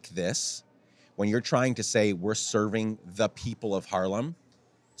community like this, when you're trying to say we're serving the people of Harlem,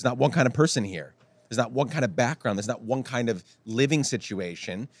 there's not one kind of person here. There's not one kind of background. There's not one kind of living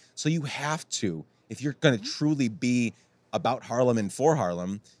situation. So you have to, if you're going to truly be about Harlem and for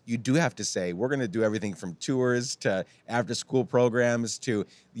Harlem, you do have to say, we're going to do everything from tours to after school programs to,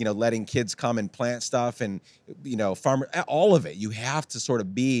 letting kids come and plant stuff and, farmer, all of it. You have to sort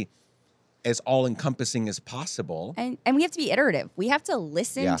of be as all-encompassing as possible. And we have to be iterative. We have to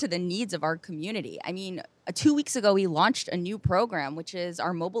listen to the needs of our community. I mean, 2 weeks ago, we launched a new program, which is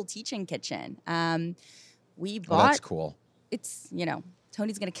our mobile teaching kitchen. We bought... that's cool. It's,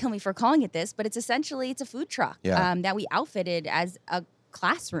 Tony's going to kill me for calling it this, but it's essentially, it's a food truck that we outfitted as a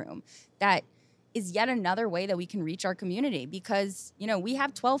classroom that is yet another way that we can reach our community because, we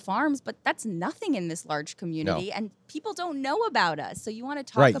have 12 farms, but that's nothing in this large community and people don't know about us. So you want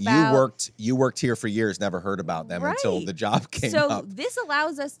to talk about... You worked here for years, never heard about them until the job came up. So this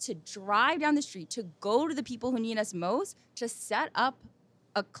allows us to drive down the street, to go to the people who need us most, to set up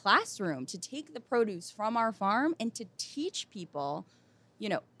a classroom, to take the produce from our farm and to teach people,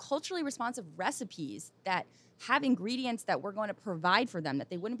 culturally responsive recipes that have ingredients that we're going to provide for them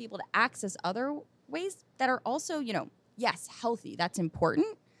that they wouldn't be able to access other ways that are also, yes, healthy. That's important.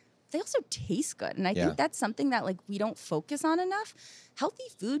 They also taste good. And I think that's something that we don't focus on enough. Healthy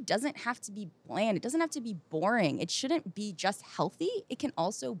food doesn't have to be bland. It doesn't have to be boring. It shouldn't be just healthy. It can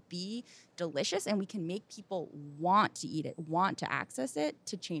also be delicious and we can make people want to eat it, want to access it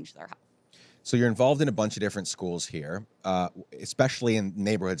to change their health. So you're involved in a bunch of different schools here, especially in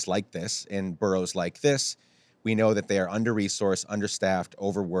neighborhoods like this, in boroughs like this. We know that they are under-resourced, understaffed,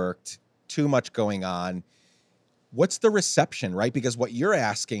 overworked, too much going on. What's the reception, right? Because what you're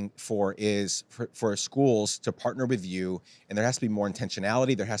asking for is for schools to partner with you, and there has to be more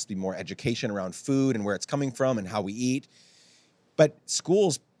intentionality. There has to be more education around food and where it's coming from and how we eat. But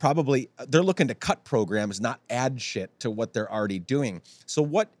schools probably, they're looking to cut programs, not add shit to what they're already doing. So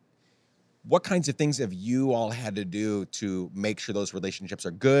what kinds of things have you all had to do to make sure those relationships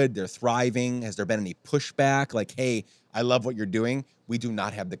are good, they're thriving? Has there been any pushback? Like, hey, I love what you're doing. We do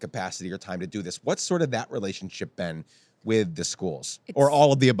not have the capacity or time to do this. What's sort of that relationship been with the schools or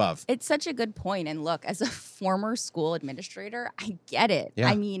all of the above? It's such a good point. And look, as a former school administrator, I get it. Yeah.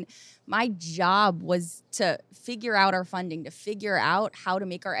 I mean, my job was to figure out our funding, to figure out how to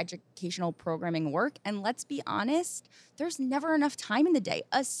make our educational programming work. And let's be honest, there's never enough time in the day,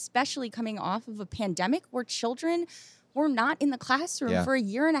 especially coming off of a pandemic where children We're not in the classroom for a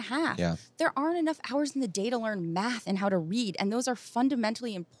year and a half. Yeah. There aren't enough hours in the day to learn math and how to read. And those are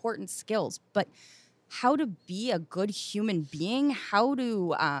fundamentally important skills. But how to be a good human being, how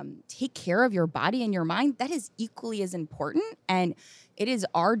to take care of your body and your mind, that is equally as important. And it is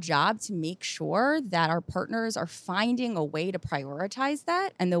our job to make sure that our partners are finding a way to prioritize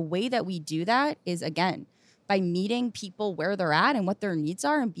that. And the way that we do that is, again, by meeting people where they're at and what their needs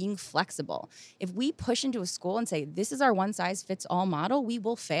are and being flexible. If we push into a school and say, this is our one-size-fits-all model, we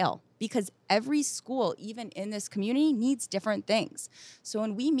will fail, because every school, even in this community, needs different things. So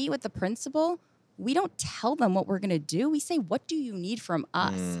when we meet with the principal, we don't tell them what we're going to do. We say, what do you need from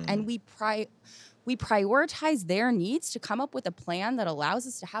us? And we prioritize their needs to come up with a plan that allows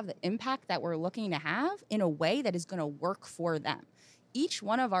us to have the impact that we're looking to have in a way that is going to work for them. Each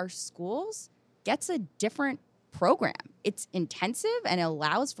one of our schools gets a different program. It's intensive and it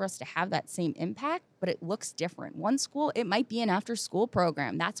allows for us to have that same impact, but it looks different. One school, it might be an after-school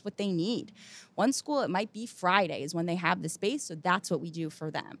program. That's what they need. One school, it might be Fridays when they have the space, so that's what we do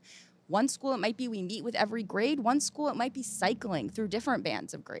for them. One school, it might be we meet with every grade. One school, it might be cycling through different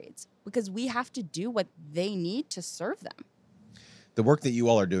bands of grades, because we have to do what they need to serve them. The work that you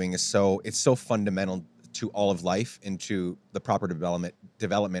all are doing is it's so fundamental to all of life and to the proper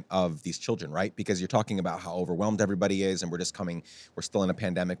development of these children, right? Because you're talking about how overwhelmed everybody is, and we're still in a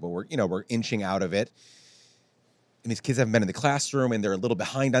pandemic, but we're inching out of it. And these kids haven't been in the classroom and they're a little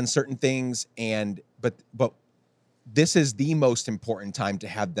behind on certain things. But this is the most important time to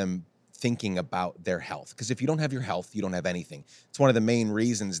have them thinking about their health. Because if you don't have your health, you don't have anything. It's one of the main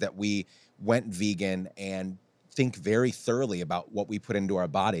reasons that we went vegan and think very thoroughly about what we put into our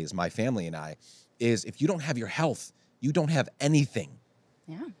bodies, my family and I, is if you don't have your health, you don't have anything.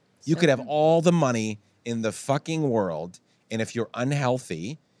 Yeah. You could have all the money in the fucking world, and if you're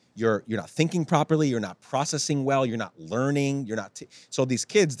unhealthy, you're not thinking properly, you're not processing well, you're not learning, so these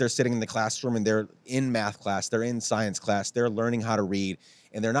kids, they're sitting in the classroom and they're in math class, they're in science class, they're learning how to read,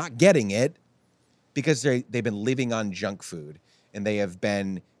 and they're not getting it because they've been living on junk food, and they have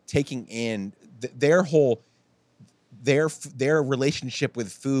been taking in their relationship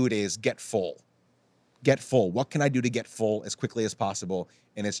with food is get full. What can I do to get full as quickly as possible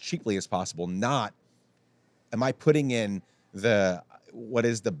and as cheaply as possible? Not, am I putting in what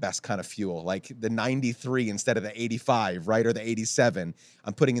is the best kind of fuel? Like the 93 instead of the 85, right? Or the 87.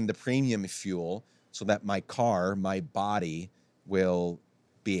 I'm putting in the premium fuel so that my body will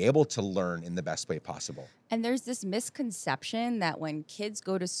be able to learn in the best way possible. And there's this misconception that when kids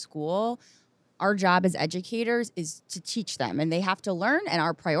go to school, our job as educators is to teach them, and they have to learn, and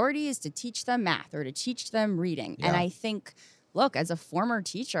our priority is to teach them math or to teach them reading. Yeah. And I think, look, as a former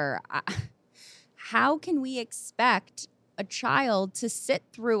teacher, how can we expect a child to sit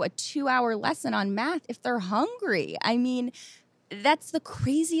through a 2-hour lesson on math if they're hungry? I mean, that's the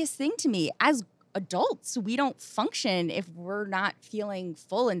craziest thing to me. As adults, we don't function if we're not feeling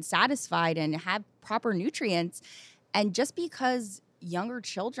full and satisfied and have proper nutrients. And just because younger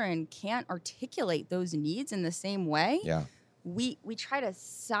children can't articulate those needs in the same way, we try to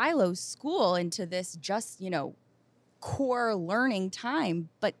silo school into this just, core learning time,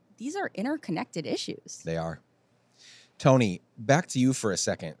 but these are interconnected issues. They are. Tony, back to you for a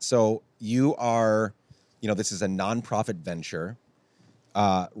second. So you are, this is a nonprofit venture.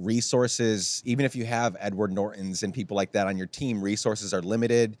 Resources, even if you have Edward Nortons and people like that on your team, resources are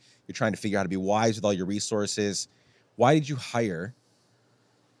limited. You're trying to figure out how to be wise with all your resources. Why did you hire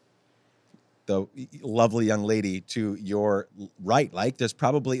the lovely young lady to your right? Like, there's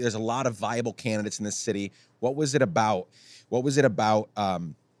a lot of viable candidates in this city. What was it about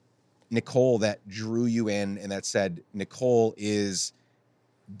Nicole that drew you in and that said Nicole is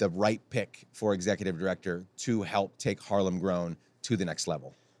the right pick for executive director to help take Harlem Grown to the next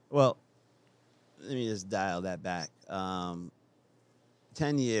level? Well, let me just dial that back.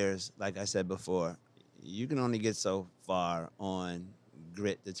 10 years, like I said before, you can only get so far on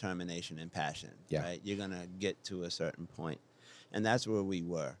grit, determination, and passion, right? You're going to get to a certain point. And that's where we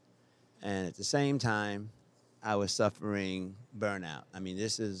were. And at the same time, I was suffering burnout. I mean,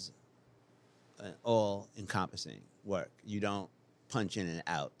 this is an all-encompassing work. You don't punch in and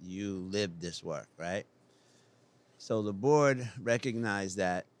out. You live this work, right? So the board recognized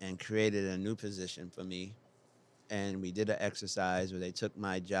that and created a new position for me. And we did an exercise where they took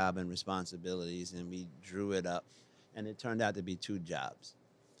my job and responsibilities and we drew it up. And it turned out to be 2 jobs.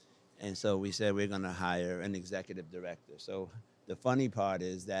 And so we said we're going to hire an executive director. So the funny part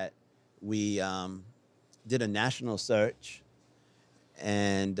is that we did a national search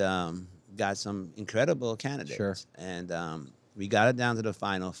and got some incredible candidates. Sure. And we got it down to the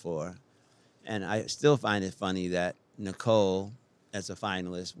final 4. And I still find it funny that Nicole, as a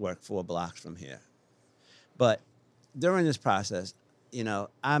finalist, worked 4 blocks from here. But during this process,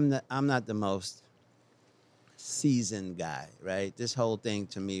 I'm not the most seasoned guy, right? This whole thing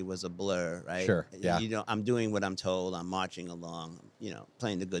to me was a blur, right? Sure, yeah. I'm doing what I'm told. I'm marching along,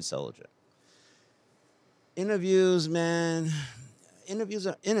 playing the good soldier. Interviews, man. Interviews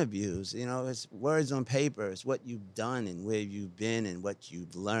are interviews. It's words on paper. It's what you've done and where you've been and what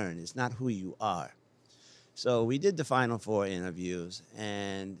you've learned. It's not who you are. So we did the final 4 interviews,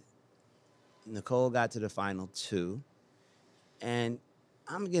 and Nicole got to the final 2. And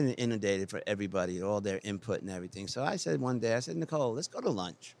I'm getting inundated for everybody, all their input and everything. So I said one day, Nicole, let's go to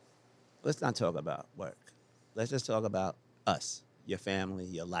lunch. Let's not talk about work. Let's just talk about us, your family,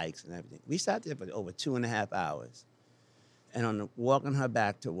 your likes and everything. We sat there for over 2.5 hours. And on walking her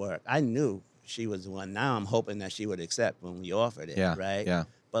back to work, I knew she was the one. Now I'm hoping that she would accept when we offered it, right? Yeah.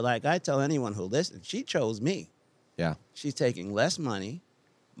 But like I tell anyone who listens, she chose me. Yeah. She's taking less money,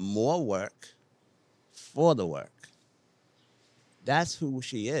 more work for the work. That's who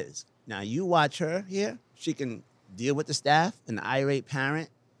she is. Now, you watch her here. She can deal with the staff, an irate parent,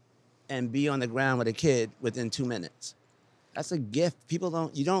 and be on the ground with a kid within 2 minutes. That's a gift.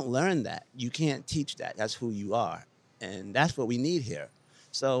 You don't learn that. You can't teach that. That's who you are. And that's what we need here.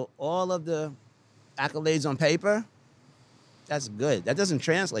 So all of the accolades on paper, that's good. That doesn't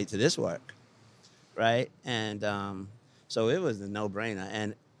translate to this work, right? And so it was a no-brainer.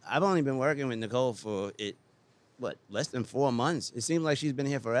 And I've only been working with Nicole for less than 4 months. It seems like she's been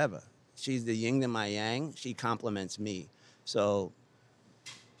here forever. She's the yin and my yang. She complements me. So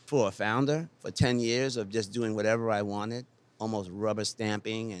for a founder, for 10 years of just doing whatever I wanted, almost rubber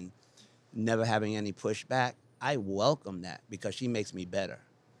stamping and never having any pushback, I welcome that because she makes me better.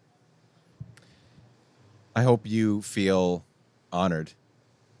 I hope you feel honored,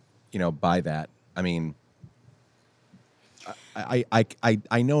 by that. I mean,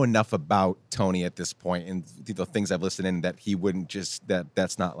 I know enough about Tony at this point and the things I've listened in that he wouldn't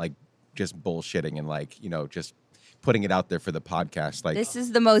that's not like just bullshitting and just putting it out there for the podcast. Like, this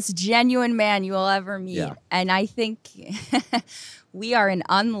is the most genuine man you will ever meet. Yeah. And I think we are an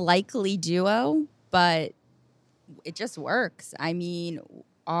unlikely duo, but it just works. I mean,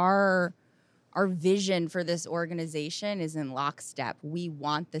 our vision for this organization is in lockstep. We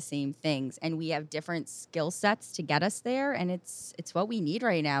want the same things, and we have different skill sets to get us there. And it's what we need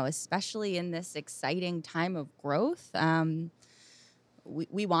right now, especially in this exciting time of growth.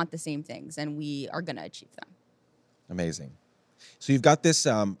 We want the same things, and we are going to achieve them. Amazing. So you've got this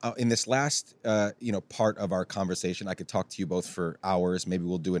in this last part of our conversation. I could talk to you both for hours. Maybe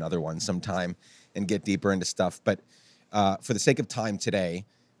we'll do another one sometime and get deeper into stuff. But for the sake of time today,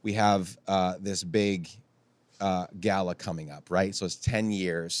 we have this big gala coming up, right? So it's 10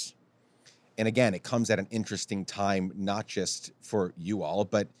 years. And again, it comes at an interesting time, not just for you all,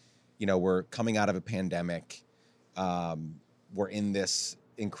 but, we're coming out of a pandemic. We're in this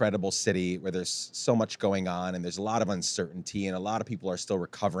incredible city where there's so much going on and there's a lot of uncertainty and a lot of people are still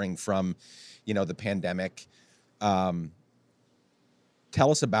recovering from, the pandemic. Tell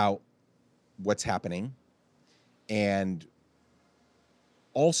us about what's happening and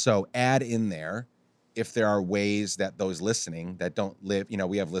also add in there if there are ways that those listening that don't live,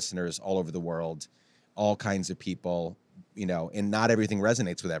 we have listeners all over the world, all kinds of people, and not everything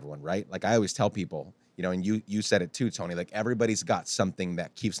resonates with everyone, right? Like I always tell people, and you said it too, Tony, like everybody's got something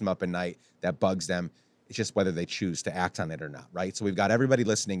that keeps them up at night, that bugs them. It's just whether they choose to act on it or not, right? So we've got everybody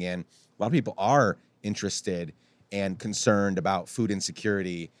listening in. A lot of people are interested and concerned about food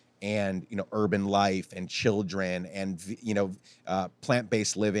insecurity and, urban life and children and,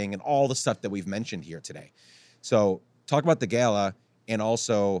 plant-based living and all the stuff that we've mentioned here today. So talk about the gala and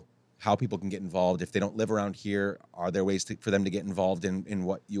also how people can get involved. If they don't live around here, are there ways for them to get involved in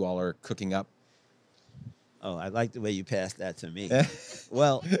what you all are cooking up? Oh, I like the way you passed that to me.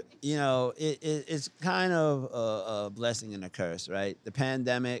 Well, it's kind of a blessing and a curse, right? The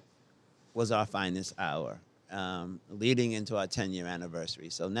pandemic was our finest hour, leading into our 10-year anniversary.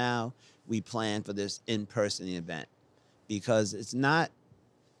 So now we plan for this in-person event because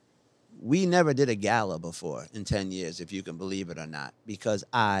we never did a gala before in 10 years, if you can believe it or not, because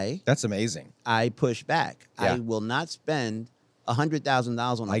That's amazing. I push back. Yeah. I will not spend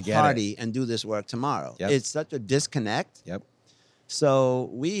 $100,000 on a party and do this work tomorrow. Yep. It's such a disconnect. Yep. So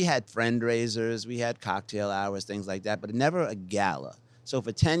we had fundraisers, we had cocktail hours, things like that, but never a gala. So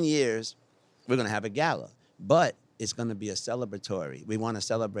for 10 years, we're going to have a gala, but it's going to be a celebratory. We want to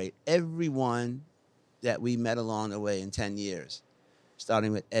celebrate everyone that we met along the way in 10 years,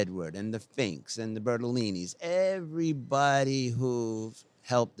 starting with Edward and the Finks and the Bertolinis, everybody who've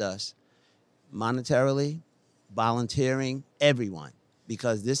helped us monetarily, volunteering, everyone,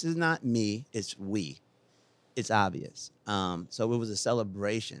 because this is not me, it's we. It's obvious. So it was a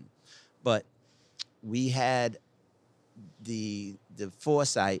celebration. But we had the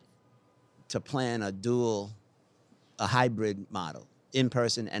foresight to plan a hybrid model,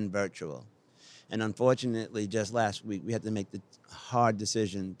 in-person and virtual. And unfortunately, just last week, we had to make the hard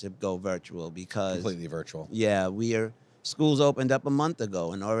decision to go virtual because Completely virtual. yeah, schools opened up a month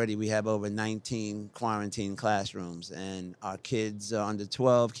ago, and already we have over 19 quarantine classrooms, and our kids under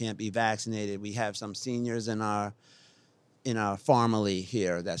 12 can't be vaccinated. We have some seniors in our family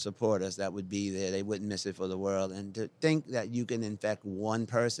here that support us that would be there. They wouldn't miss it for the world. And to think that you can infect one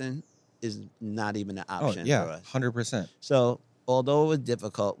person is not even an option for us. 100%. So although it was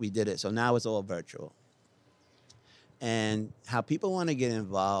difficult, we did it. So now it's all virtual. And how people want to get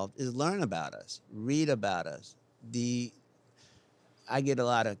involved is learn about us, read about us. I get a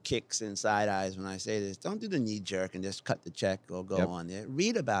lot of kicks and side eyes when I say this. Don't do the knee jerk and just cut the check or go on there.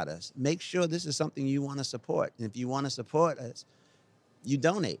 Read about us. Make sure this is something you want to support. And if you want to support us, you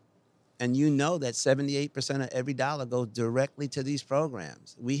donate. And you know that 78% of every dollar goes directly to these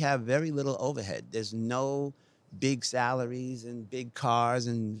programs. We have very little overhead. There's no big salaries and big cars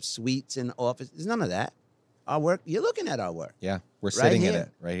and suites and office. There's none of that. Our work, you're looking at our work. Yeah, we're sitting in it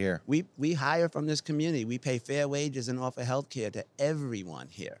right here. We hire from this community. We pay fair wages and offer health care to everyone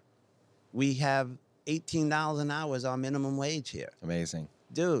here. We have $18 an hour as our minimum wage here. Amazing.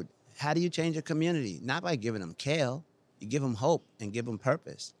 Dude, how do you change a community? Not by giving them kale. You give them hope and give them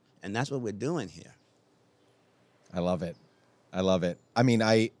purpose. And that's what we're doing here. I love it. I love it. I mean,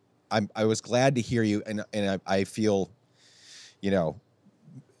 I was glad to hear you, and I feel,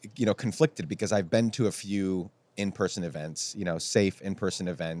 conflicted because I've been to a few in-person events, safe in-person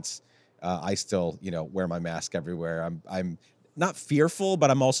events. I still, wear my mask everywhere. I'm not fearful,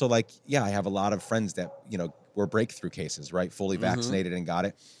 but I'm also like, I have a lot of friends that, were breakthrough cases, right? Fully vaccinated and got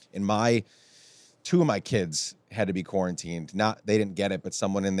it. And two of my kids had to be quarantined. They didn't get it, but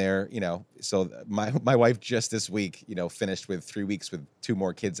someone in there, so my wife just this week, finished with 3 weeks with 2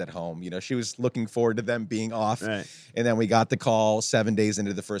 more kids at home. She was looking forward to them being off. Right. And then we got the call 7 days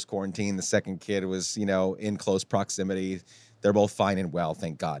into the first quarantine. The second kid was, in close proximity. They're both fine and well,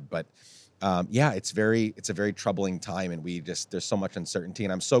 thank God. But it's a very troubling time, and there's so much uncertainty.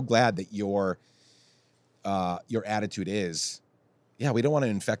 And I'm so glad that your attitude is, we don't want to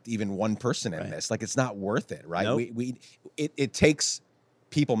infect even one person in this. Like, it's not worth it, right? Nope. It takes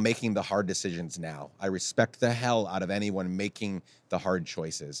people making the hard decisions now. I respect the hell out of anyone making the hard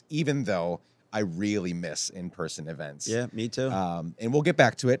choices, even though I really miss in-person events. Yeah, me too. And we'll get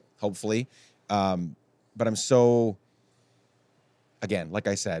back to it, hopefully. But I'm so, again, like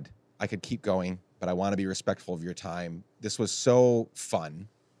I said, I could keep going, but I want to be respectful of your time. This was so fun.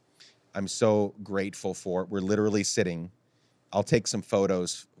 I'm so grateful for it. We're literally sitting. I'll take some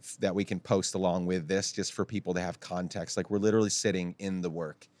photos that we can post along with this just for people to have context. Like, we're literally sitting in the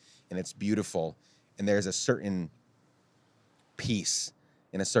work, and it's beautiful. And there's a certain peace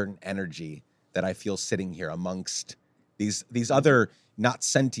and a certain energy that I feel sitting here amongst these other not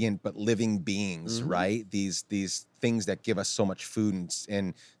sentient but living beings, right? These things that give us so much food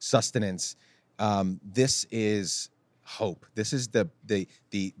and sustenance. This is hope. This is the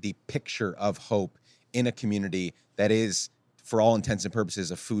picture of hope in a community that is, for all intents and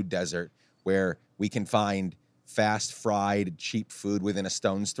purposes, a food desert where we can find fast fried, cheap food within a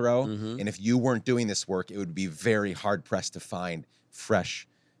stone's throw. And if you weren't doing this work, it would be very hard pressed to find fresh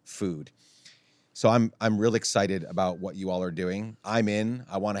food. So I'm really excited about what you all are doing. I'm in.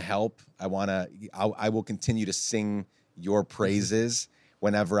 I want to help. I will continue to sing your praises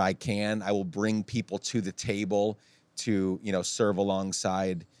whenever I can. I will bring people to the table to, serve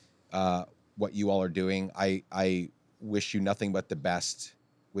alongside what you all are doing. I wish you nothing but the best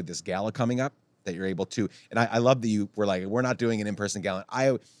with this gala coming up, that you're able to. And I love that you were like, we're not doing an in-person gala.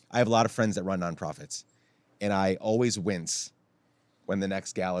 I have a lot of friends that run nonprofits, and I always wince when the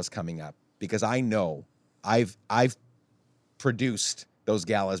next gala is coming up, because I know I've produced those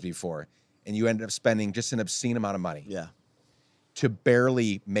galas before, and you ended up spending just an obscene amount of money to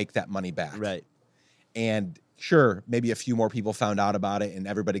barely make that money back. Right. And sure, maybe a few more people found out about it and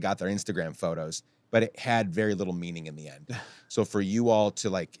everybody got their Instagram photos, but it had very little meaning in the end. So for you all to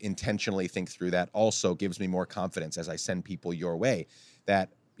like intentionally think through that also gives me more confidence as I send people your way that,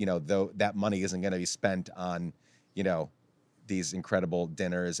 though that money isn't going to be spent on, these incredible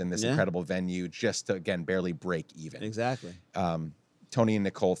dinners and this incredible venue just to, again, barely break even. Exactly. Tony and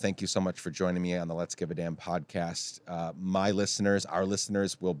Nicole, thank you so much for joining me on the Let's Give a Damn podcast. My listeners, our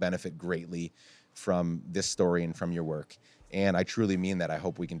listeners will benefit greatly from this story and from your work. And I truly mean that. I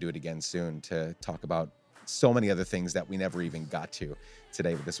hope we can do it again soon to talk about so many other things that we never even got to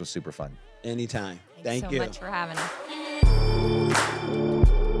today, but this was super fun. Anytime. Thank Thanks you. so much for having us.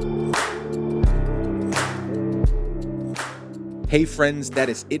 Hey friends, that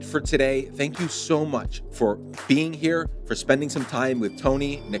is it for today. Thank you so much for being here, for spending some time with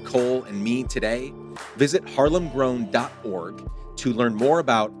Tony, Nicole, and me today. Visit harlemgrown.org to learn more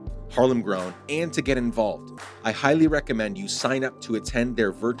about Harlem Grown and to get involved. I highly recommend you sign up to attend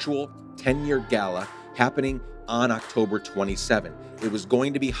their virtual 10-year gala happening on October 27. It was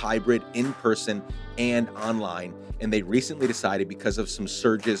going to be hybrid, in person, and online, and they recently decided, because of some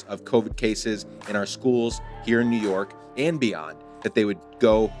surges of COVID cases in our schools here in New York and beyond, that they would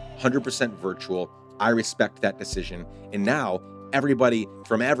go 100% virtual. I respect that decision, and now everybody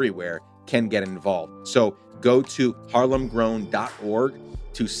from everywhere can get involved. So go to harlemgrown.org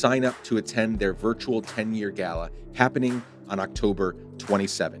to sign up to attend their virtual 10-year gala happening on October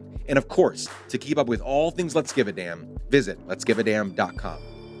 27. And of course, to keep up with all things Let's Give a Damn, visit letsgiveadamn.com.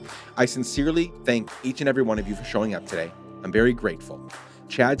 I sincerely thank each and every one of you for showing up today. I'm very grateful.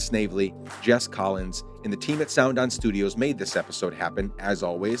 Chad Snavely, Jess Collins, and the team at Sound On Studios made this episode happen. As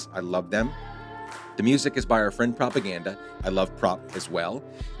always, I love them. The music is by our friend Propaganda. I love Prop as well.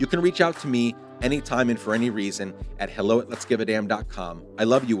 You can reach out to me anytime and for any reason at hello@letsgiveadamn.com. I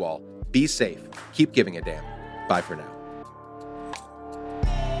love you all. Be safe. Keep giving a damn. Bye for now.